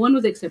also, and no one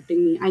was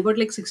accepting me. I got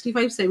like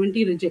 65,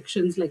 70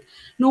 rejections. Like,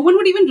 no one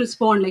would even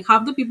respond. Like,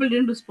 half the people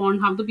didn't respond,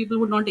 half the people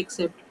would not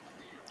accept.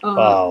 Uh,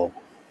 Wow.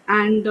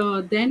 and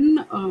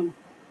then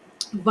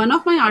one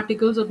of my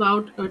articles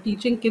about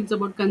teaching kids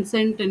about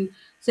consent and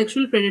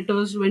sexual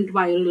predators went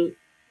viral,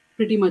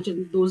 pretty much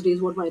in those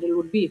days what viral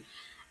would be.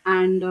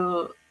 And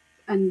uh,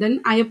 and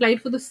then I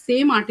applied for the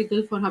same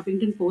article for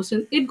Huffington Post,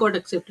 and it got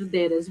accepted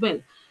there as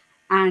well.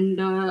 And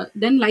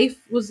then life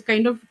was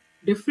kind of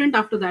different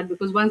after that,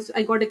 because once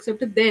I got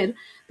accepted there,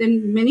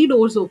 then many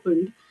doors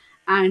opened.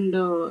 And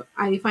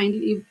I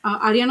finally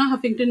Ariana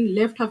Huffington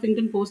left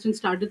Huffington Post and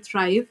started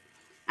Thrive,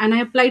 and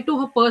I applied to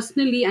her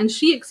personally, and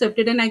she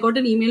accepted, and I got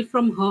an email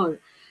from her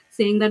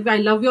saying that I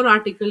love your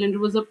article, and it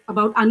was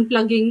about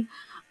unplugging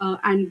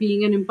and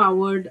being an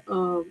empowered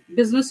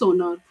business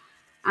owner.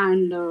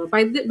 And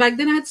back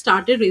then I had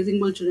started Raising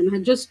Bold Children, I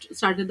had just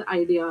started the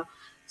idea.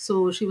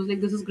 So she was like,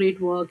 this is great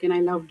work, and I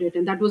loved it.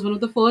 And that was one of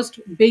the first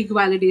big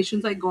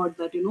validations I got,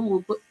 that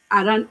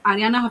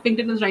Ariana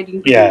Huffington is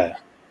writing to me. Yeah.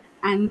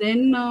 And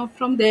then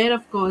from there,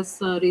 of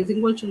course,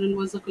 Raising World Children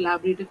was a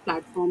collaborative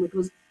platform. It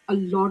was a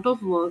lot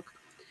of work,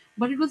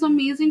 but it was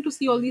amazing to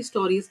see all these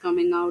stories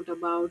coming out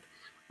about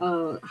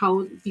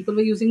how people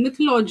were using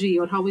mythology,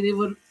 or how they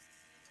were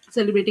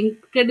celebrating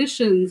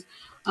traditions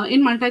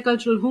in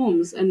multicultural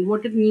homes, and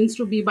what it means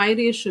to be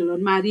biracial or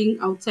marrying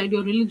outside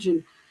your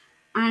religion.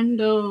 And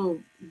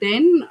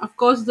then, of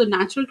course, the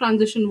natural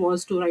transition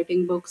was to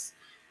writing books.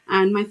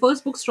 And my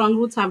first book, Strong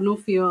Roots Have No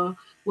Fear,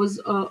 was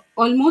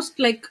almost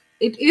like,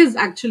 it is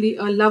actually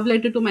a love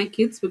letter to my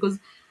kids, because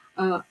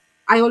uh,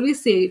 I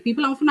always say,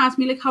 people often ask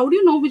me, like, how do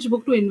you know which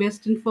book to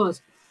invest in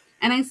first?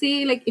 And I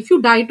say, like, if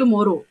you die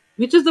tomorrow,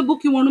 which is the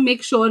book you want to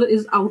make sure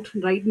is out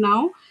right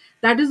now,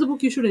 that is the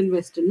book you should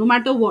invest in, no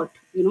matter what,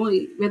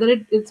 whether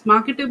it's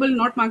marketable,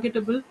 not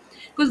marketable.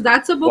 Because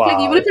that's a book, like,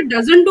 even if Wow. it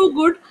doesn't do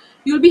good,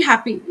 you'll be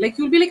happy. Like,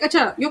 you'll be like,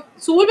 acha, your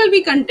soul will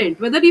be content,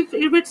 whether if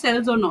it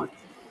sells or not.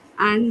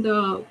 And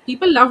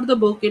people loved the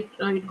book. It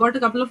got a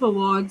couple of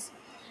awards.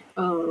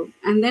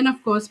 And then,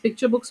 of course,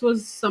 picture books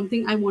was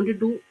something I wanted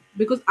to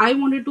because I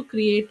wanted to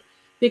create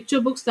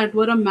picture books that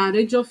were a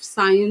marriage of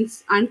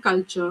science and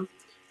culture,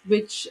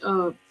 which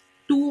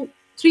two,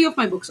 three of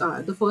my books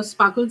are. The first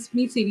Sparkles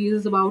Me series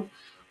is about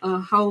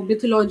how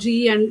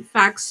mythology and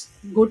facts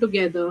go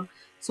together.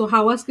 So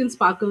how our skin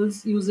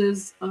sparkles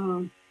uses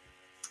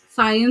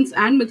science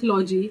and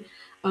mythology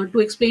to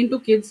explain to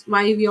kids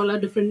why we all are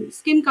different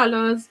skin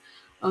colors.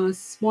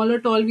 Smaller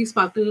Tall We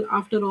Sparkle,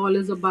 after all,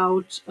 is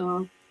about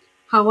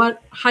how our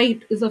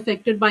height is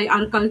affected by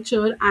our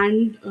culture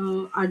and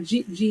our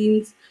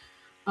genes.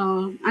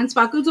 And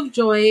Sparkles of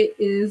Joy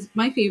is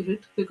my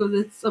favorite because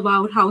it's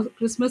about how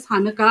Christmas,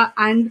 Hanukkah,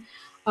 and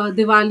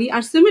Diwali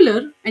are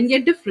similar and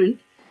yet different.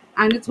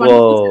 And it's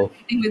wonderful Whoa.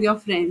 celebrating with your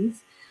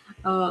friends.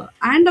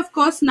 And of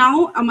course,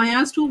 now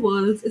Amaya's Two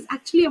Worlds is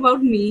actually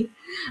about me.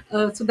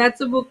 So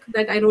that's a book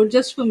that I wrote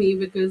just for me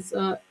because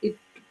it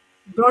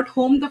brought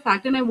home the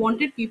fact, and I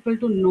wanted people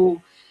to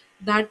know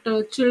that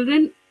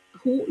children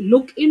who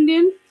look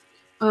Indian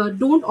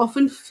don't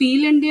often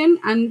feel Indian,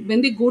 and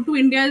when they go to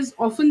India, is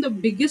often the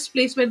biggest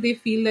place where they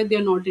feel that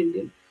they're not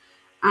Indian,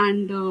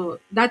 and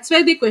that's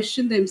where they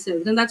question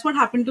themselves, and that's what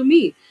happened to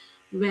me.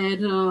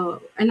 Where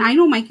and I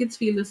know my kids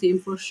feel the same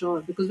for sure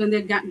because when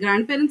their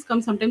grandparents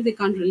come, sometimes they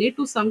can't relate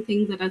to some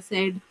things that are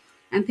said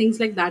and things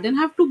like that, and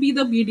have to be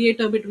the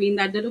mediator between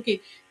that. That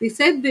okay, they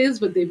said this,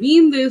 but they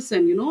mean this,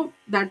 and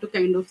that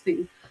kind of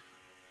thing.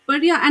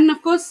 But yeah, and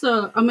of course,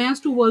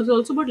 Amaya's Two Worlds is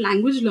also about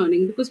language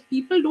learning because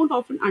people don't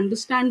often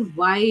understand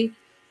why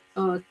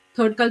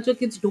third culture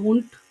kids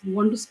don't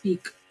want to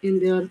speak in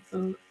their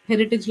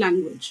heritage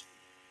language.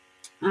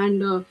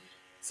 And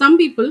some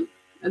people,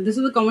 and this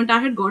is a comment I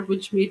had got,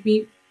 which made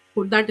me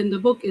put that in the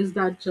book, is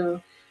that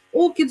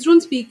oh, kids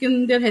don't speak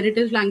in their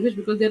heritage language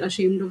because they're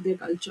ashamed of their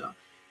culture.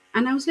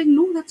 And I was like,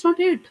 no, that's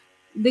not it.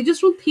 They just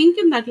don't think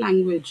in that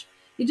language.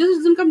 It just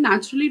doesn't come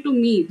naturally to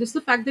me. Just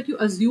the fact that you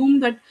assume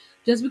that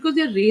just because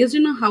they're raised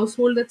in a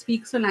household that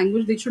speaks a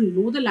language, they should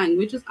know the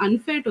language is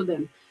unfair to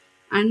them.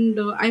 And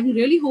I'm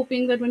really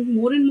hoping that when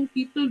more and more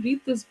people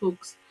read these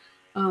books,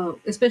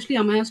 especially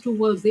Amaya's Two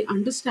Worlds, they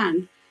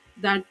understand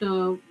that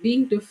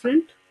being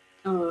different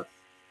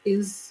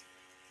is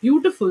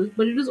beautiful,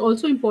 but it is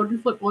also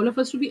important for all of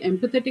us to be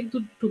empathetic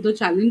to the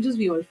challenges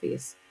we all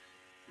face.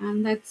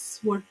 And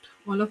that's what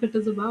all of it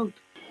is about.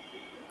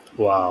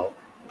 Wow.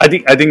 I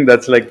think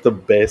that's like the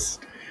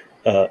best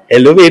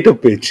elevator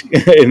pitch,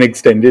 an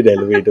extended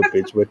elevator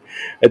pitch. But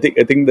I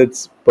think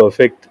that's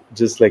perfect.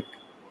 Just like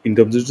in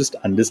terms of just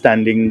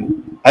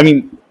understanding. I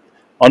mean,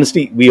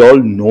 honestly, we all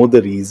know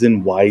the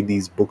reason why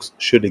these books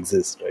should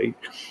exist, right?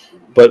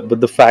 But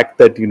the fact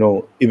that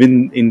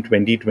even in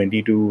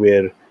 2022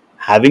 we're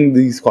having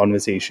these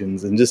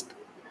conversations and just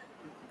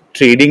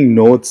trading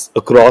notes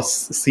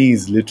across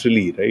seas,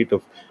 literally, right,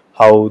 of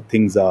how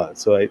things are.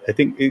 So I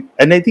think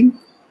and I think,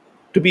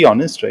 to be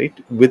honest, right,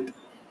 with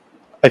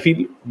I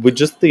feel with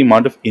just the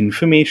amount of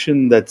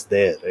information that's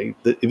there, right,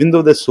 even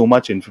though there's so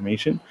much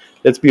information,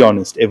 let's be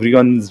honest,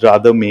 everyone's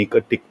rather make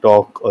a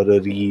TikTok or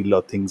a reel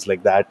or things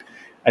like that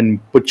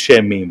and put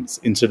share memes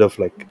instead of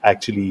like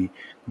actually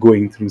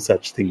going through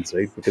such things,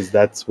 right, because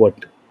that's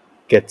what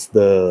gets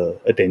the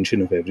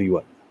attention of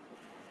everyone.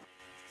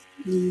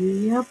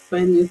 Yep,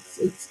 and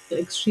it's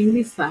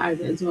extremely sad.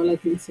 That's all I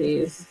can say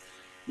is,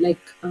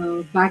 like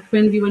back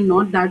when we were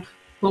not that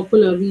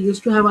popular, we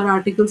used to have our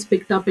articles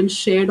picked up and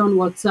shared on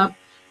WhatsApp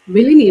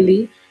willy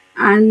nilly,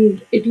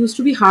 and it used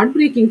to be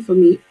heartbreaking for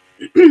me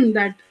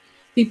that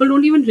people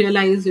don't even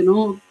realize,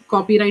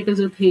 copyright is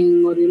a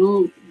thing,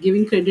 or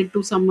giving credit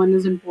to someone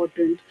is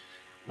important.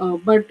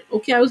 But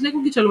okay, I was like,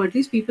 okay, chalo, at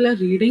least people are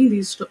reading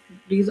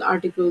these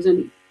articles,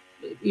 and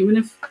even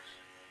if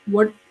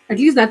what at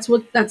least that's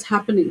what that's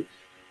happening.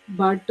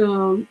 But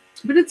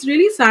it's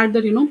really sad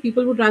that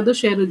people would rather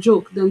share a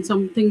joke than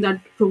something that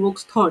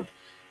provokes thought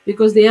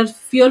because they are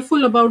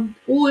fearful about,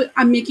 oh,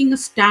 I'm making a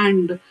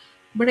stand.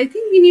 But I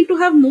think we need to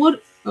have more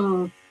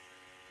uh,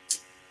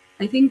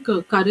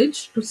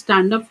 courage to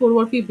stand up for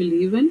what we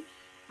believe in,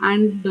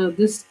 and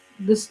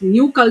this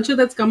new culture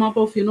that's come up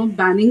of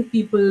banning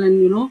people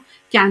and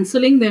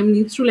canceling them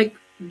needs to like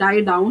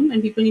die down,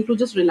 and people need to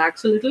just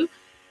relax a little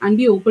and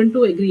be open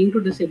to agreeing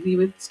to disagree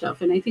with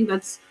stuff. And I think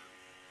that's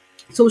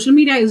social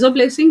media is a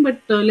blessing,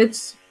 but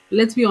let's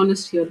be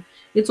honest here.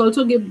 It's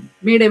also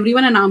made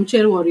everyone an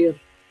armchair warrior.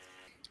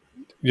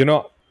 you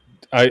know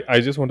I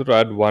just wanted to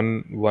add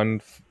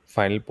one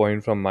final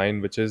point from mine,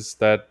 which is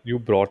that you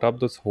brought up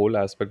this whole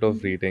aspect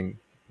of reading.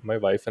 My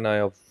wife and I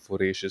are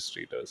voracious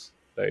readers,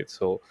 right?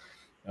 So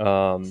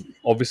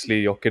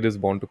obviously your kid is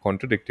born to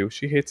contradict you.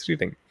 She hates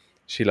reading,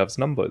 she loves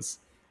numbers.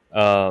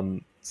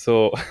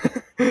 So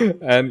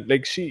and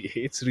like she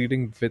hates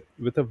reading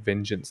with a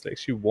vengeance. Like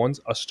she wants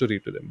us to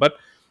read to them. But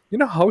you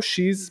know how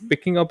she's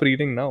picking up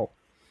reading now?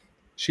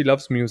 She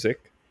loves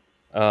music.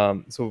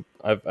 So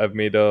I've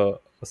made a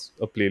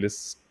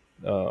playlist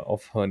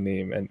of her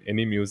name, and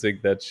any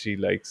music that she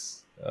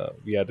likes,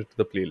 we add it to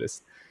the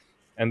playlist.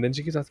 And then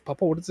she keeps asking,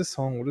 Papa, what is this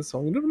song? What is this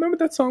song? You don't remember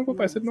that song,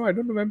 Papa? I said, no, I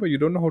don't remember. You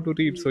don't know how to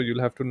read. So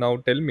you'll have to now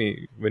tell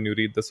me when you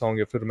read the song,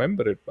 you have to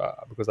remember it,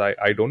 because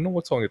I don't know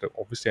what song it is.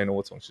 Obviously, I know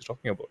what song she's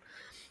talking about.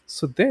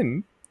 So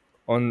then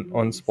on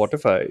Nice.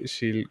 Spotify,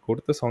 she'll go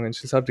to the song and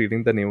she'll start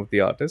reading the name of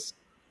the artist,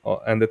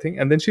 and the thing.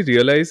 And then she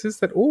realizes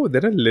that, oh,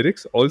 there are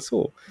lyrics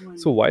also.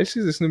 So while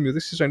she's listening to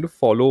music, she's trying to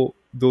follow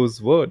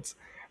those words.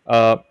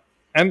 Uh,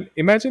 and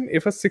imagine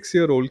if a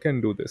 6-year-old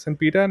can do this. And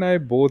Peter and I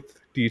both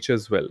teach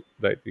as well,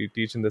 right? We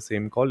teach in the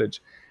same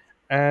college.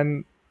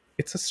 And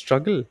it's a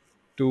struggle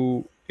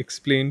to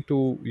explain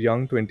to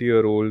young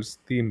 20-year-olds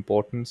the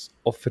importance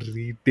of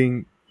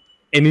reading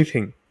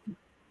anything.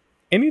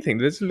 Anything.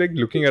 Just like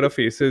looking at our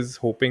faces,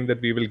 hoping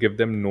that we will give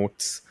them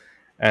notes,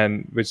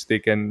 and which they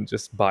can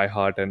just by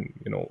heart and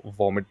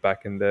vomit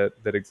back in their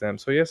exam.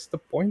 So yes, the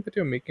point that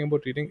you're making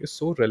about reading is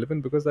so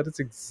relevant, because that is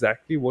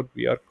exactly what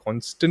we are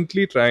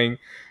constantly trying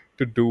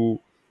to do,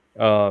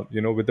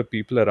 with the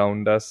people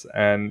around us.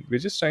 And we're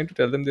just trying to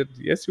tell them that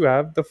yes, you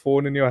have the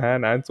phone in your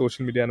hand and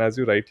social media, and as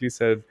you rightly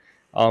said,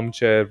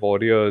 armchair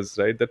warriors,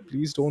 right? That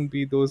please don't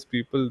be those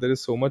people. There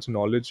is so much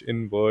knowledge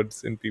in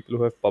words, in people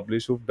who have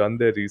published, who've done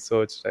their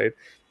research, right?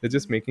 They're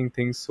just making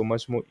things so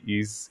much more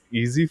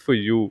easy for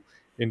you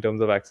in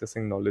terms of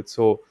accessing knowledge.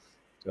 So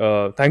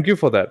thank you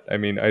for that. I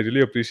mean, I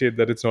really appreciate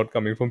that it's not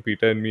coming from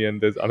Peter and me, and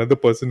there's another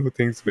person who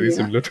thinks very Yeah.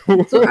 similar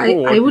to So I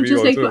what would we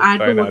just like to also add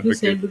try to and what you advocate.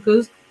 said,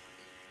 because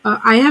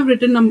I have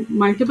written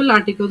multiple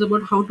articles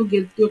about how to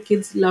get your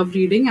kids love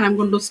reading, and I'm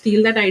going to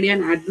steal that idea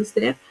and add this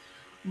there.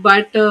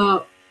 But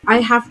I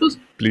have to,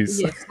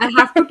 Please. yes, I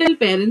have to tell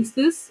parents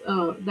this,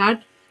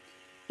 that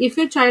if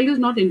your child is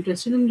not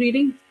interested in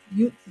reading,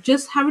 you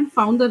just haven't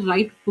found the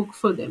right book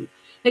for them.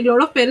 Like, a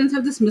lot of parents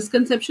have this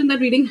misconception that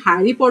reading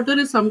Harry Potter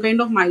is some kind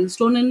of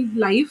milestone in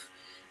life,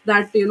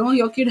 that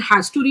your kid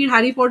has to read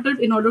Harry Potter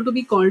in order to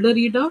be called a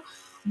reader.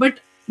 But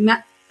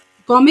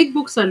comic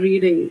books are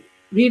reading,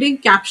 reading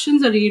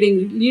captions are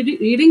reading,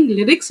 reading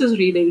lyrics is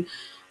reading,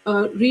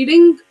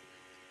 reading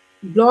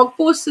blog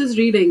posts is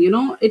reading.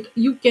 It,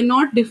 you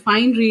cannot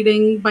define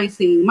reading by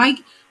saying,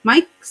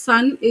 my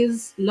son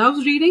is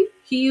loves reading,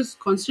 he is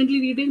constantly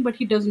reading, but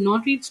he does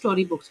not read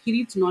storybooks, he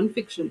reads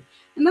non-fiction.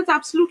 And that's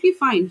absolutely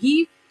fine.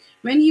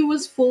 When he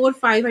was 4 or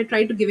 5, I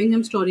tried to giving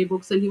him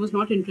storybooks and he was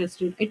not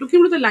interested. I took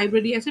him to the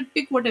library, I said,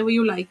 pick whatever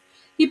you like.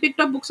 He picked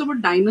up books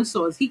about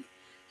dinosaurs.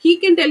 He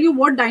can tell you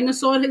what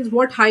dinosaur is,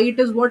 what height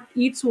is, what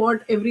eats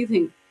what,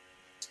 everything.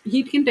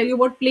 He can tell you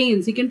about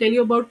planes, he can tell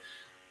you about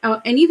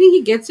anything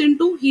he gets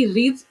into, he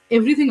reads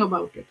everything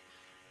about it.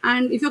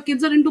 And if your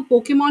kids are into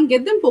Pokemon,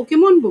 get them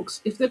Pokemon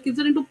books. If their kids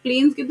are into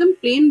planes, get them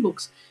plane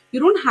books.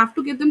 You don't have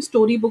to get them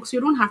story books,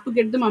 you don't have to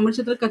get them Amar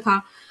Chitra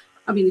Katha.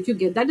 I mean, if you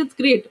get that, it's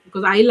great,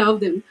 because I love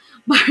them.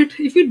 But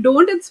if you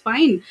don't, it's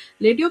fine.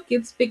 Let your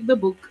kids pick the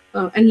book,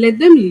 and let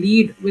them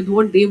lead with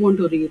what they want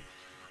to read.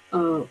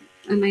 uh,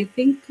 and I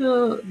think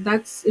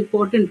that's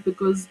important,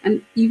 because,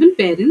 and even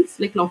parents,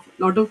 like,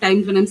 lot of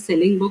times when I'm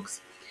selling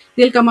books,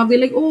 they'll come up, they're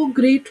like, oh,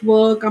 great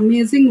work,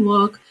 amazing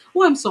work,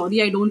 oh, I'm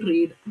sorry, I don't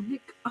read. I'm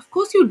like, of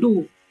course you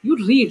do. You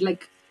read.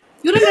 Like,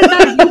 you're an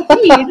adult,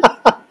 you read.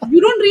 You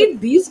don't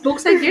read these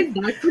books, I get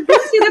that, but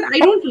don't say that I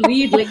don't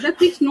read. Like, that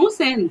makes no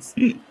sense.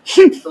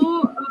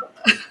 So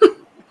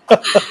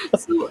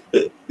so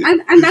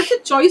and that's a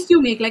choice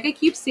you make. Like I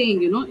keep saying,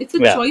 it's a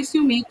Yeah, choice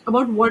you make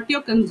about what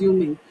you're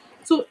consuming.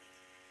 So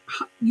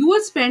you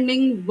are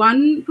spending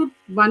 1 to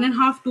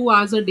 1.5, 2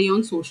 hours a day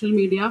on social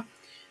media.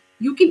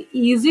 You can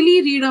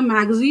easily read a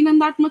magazine in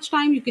that much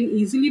time. You can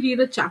easily read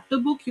a chapter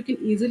book. You can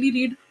easily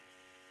read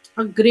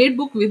a great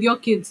book with your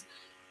kids.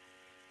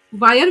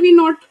 Why are we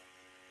not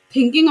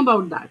thinking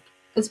about that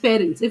as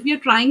parents? If we are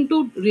trying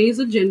to raise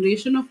a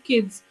generation of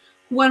kids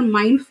who are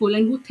mindful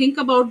and who think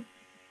about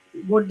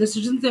what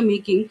decisions they're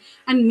making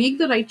and make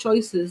the right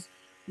choices,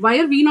 why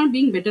are we not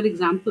being better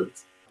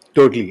examples?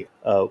 totally.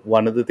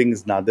 One of the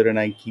things Nadir and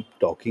I keep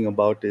talking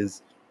about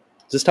is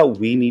just how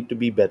we need to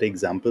be better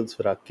examples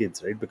for our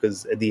kids, right?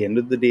 Because at the end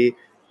of the day,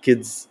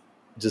 kids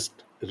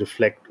just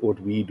reflect what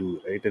we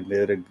do, right? And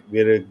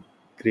we're a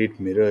great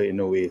mirror in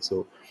a way.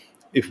 So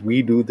if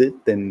we do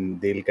that, then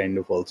they'll kind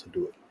of also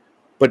do it.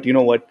 But you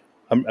know what?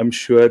 I'm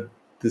sure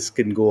this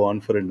can go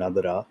on for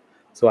another hour.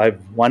 So I have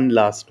one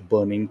last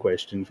burning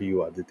question for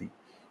you, Aditi,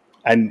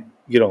 and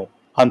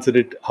answer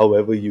it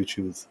however you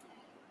choose.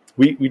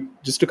 We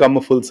just to come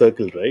a full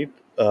circle, right?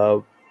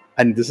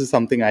 And this is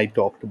something I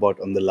talked about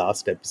on the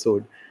last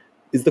episode,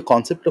 is the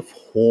concept of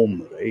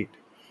home, right?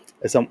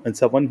 As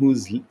someone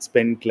who's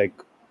spent like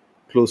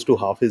close to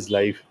half his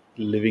life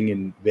living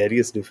in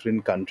various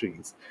different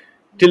countries,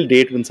 till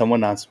date, when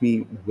someone asks me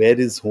where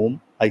is home,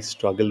 I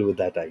struggle with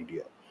that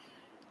idea.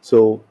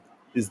 So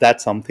is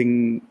that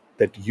something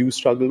that you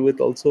struggle with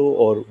also,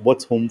 or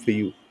what's home for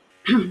you?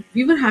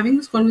 We were having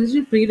this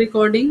conversation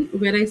pre-recording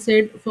where I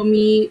said, for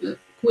me,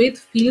 Kuwait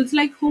feels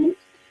like home.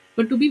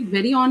 But to be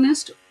very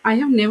honest, I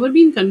have never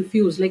been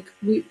confused. Like,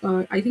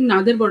 I think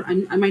Nadir, but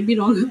I might be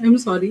wrong. I'm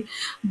sorry,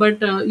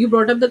 but you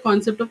brought up the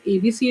concept of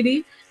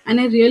ABCD, and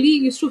I really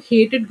used to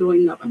hate it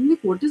growing up. I'm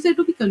like, what is there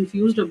to be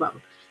confused about?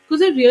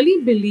 Because I really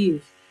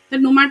believe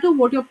that no matter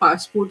what your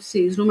passport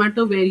says, no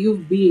matter where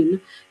you've been,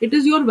 it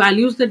is your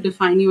values that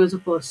define you as a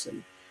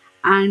person,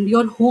 and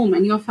your home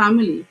and your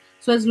family.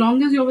 So as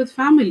long as you're with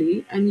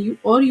family and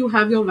you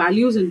have your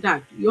values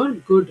intact, you're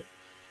good.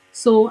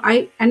 So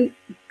and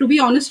to be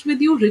honest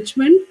with you,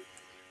 Richmond,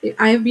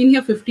 I have been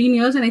here 15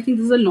 years, and I think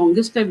this is the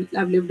longest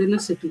I've lived in a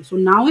city. So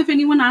now, if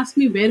anyone asks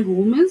me where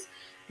home is,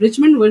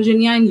 Richmond,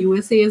 Virginia, in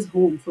USA is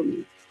home for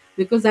me,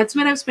 because that's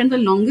where I've spent the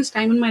longest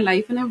time in my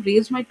life, and I've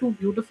raised my two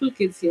beautiful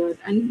kids here.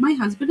 And my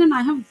husband and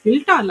I have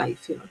built our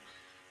life here.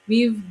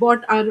 We've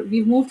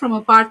moved from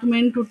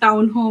apartment to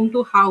townhome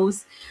to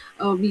house.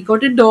 We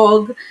got a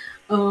dog.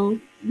 Uh,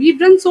 we've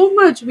done so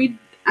much.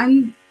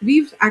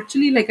 We've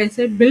actually, like I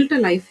said, built a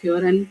life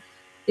here, and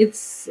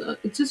it's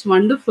just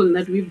wonderful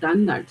that we've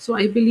done that. So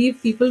I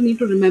believe people need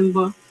to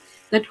remember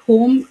that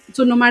home.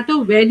 So no matter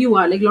where you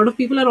are, like a lot of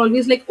people are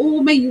always like,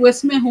 "Oh, मैं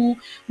US में हूँ,"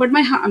 but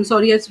I'm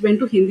sorry, I went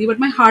to Hindi, but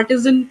my heart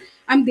is in.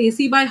 I'm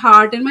Desi by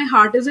heart, and my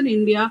heart is in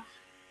India.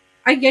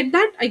 I get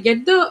that. I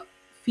get the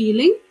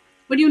feeling,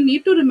 but you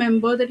need to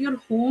remember that your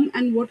home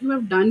and what you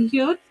have done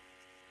here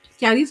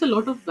carries a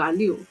lot of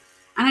value,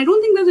 and I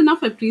don't think there's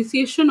enough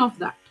appreciation of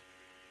that.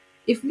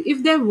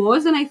 If there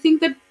was, then I think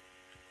that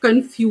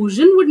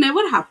confusion would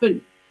never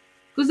happen,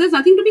 because there's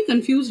nothing to be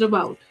confused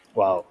about.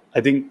 Wow.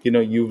 I think,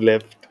 you've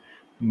left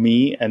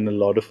me and a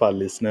lot of our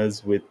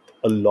listeners with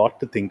a lot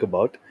to think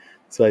about.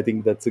 So I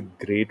think that's a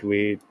great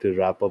way to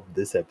wrap up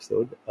this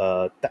episode.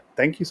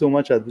 Thank you so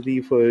much,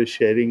 Aditi, for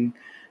sharing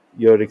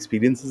your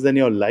experiences and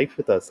your life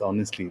with us,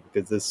 honestly,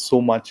 because there's so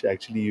much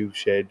actually you've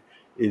shared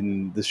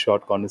in this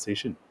short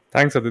conversation.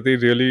 Thanks, Aditi.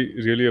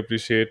 Really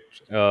appreciate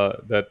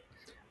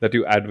that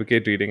you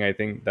advocate reading. I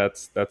think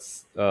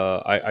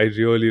I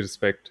really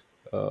respect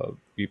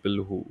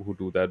people who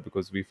do that,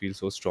 because we feel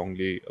so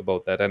strongly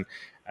about that.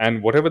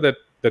 And whatever that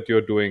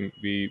you're doing,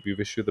 we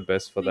wish you the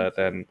best for Thank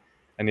that. you.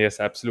 And yes,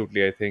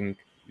 absolutely. I think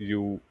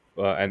you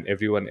and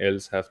everyone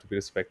else have to be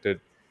respected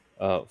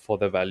for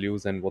their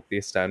values and what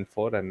they stand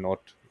for, and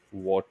not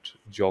what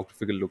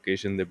geographical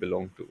location they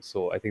belong to.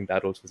 So I think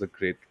that also is a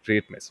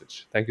great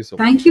message. Thank you so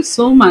Thank much. you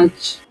so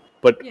much.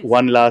 But Yes.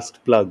 one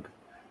last plug: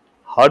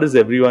 how does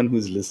everyone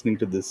who's listening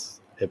to this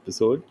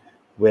episode,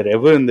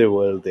 wherever in the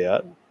world they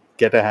are,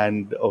 get a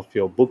hand of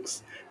your books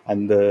and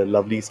the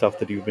lovely stuff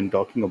that you've been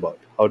talking about?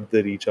 How do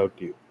they reach out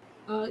to you?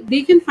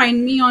 They can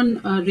find me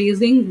on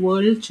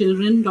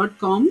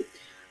raisingworldchildren.com,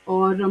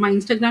 or my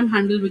Instagram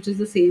handle, which is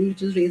the same,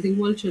 which is Raising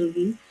World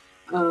Children.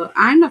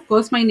 And of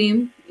course, my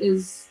name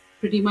is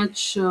pretty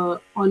much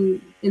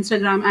on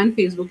Instagram and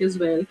Facebook as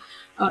well.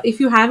 If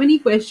you have any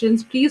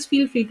questions, please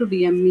feel free to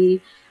DM me.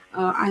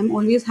 I'm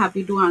always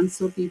happy to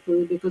answer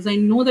people, because I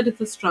know that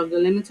it's a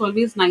struggle, and it's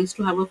always nice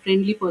to have a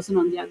friendly person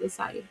on the other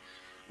side,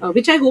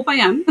 which I hope I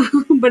am.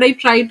 But I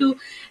try to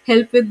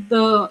help with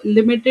the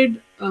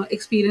limited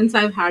experience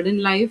I've had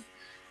in life,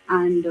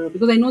 and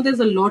because I know there's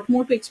a lot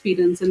more to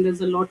experience and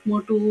there's a lot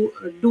more to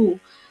do.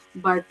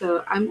 But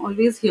I'm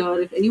always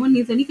here. If anyone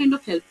needs any kind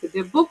of help with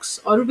their books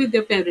or with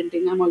their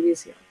parenting, I'm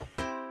always here.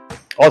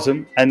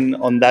 Awesome. And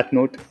on that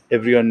note,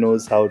 everyone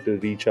knows how to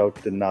reach out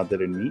to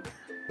Nader and me.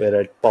 We're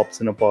at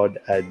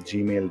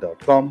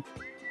popsinapod@gmail.com.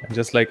 And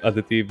just like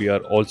Aditi, we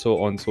are also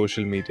on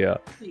social media.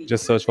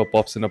 Just search for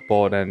Pops in a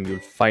Pod and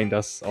you'll find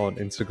us on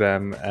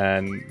Instagram.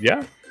 And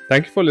yeah,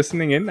 thank you for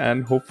listening in.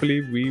 And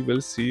hopefully, we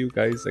will see you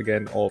guys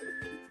again, or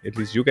at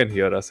least you can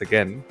hear us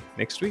again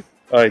next week.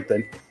 All right,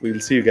 then. We'll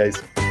see you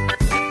guys.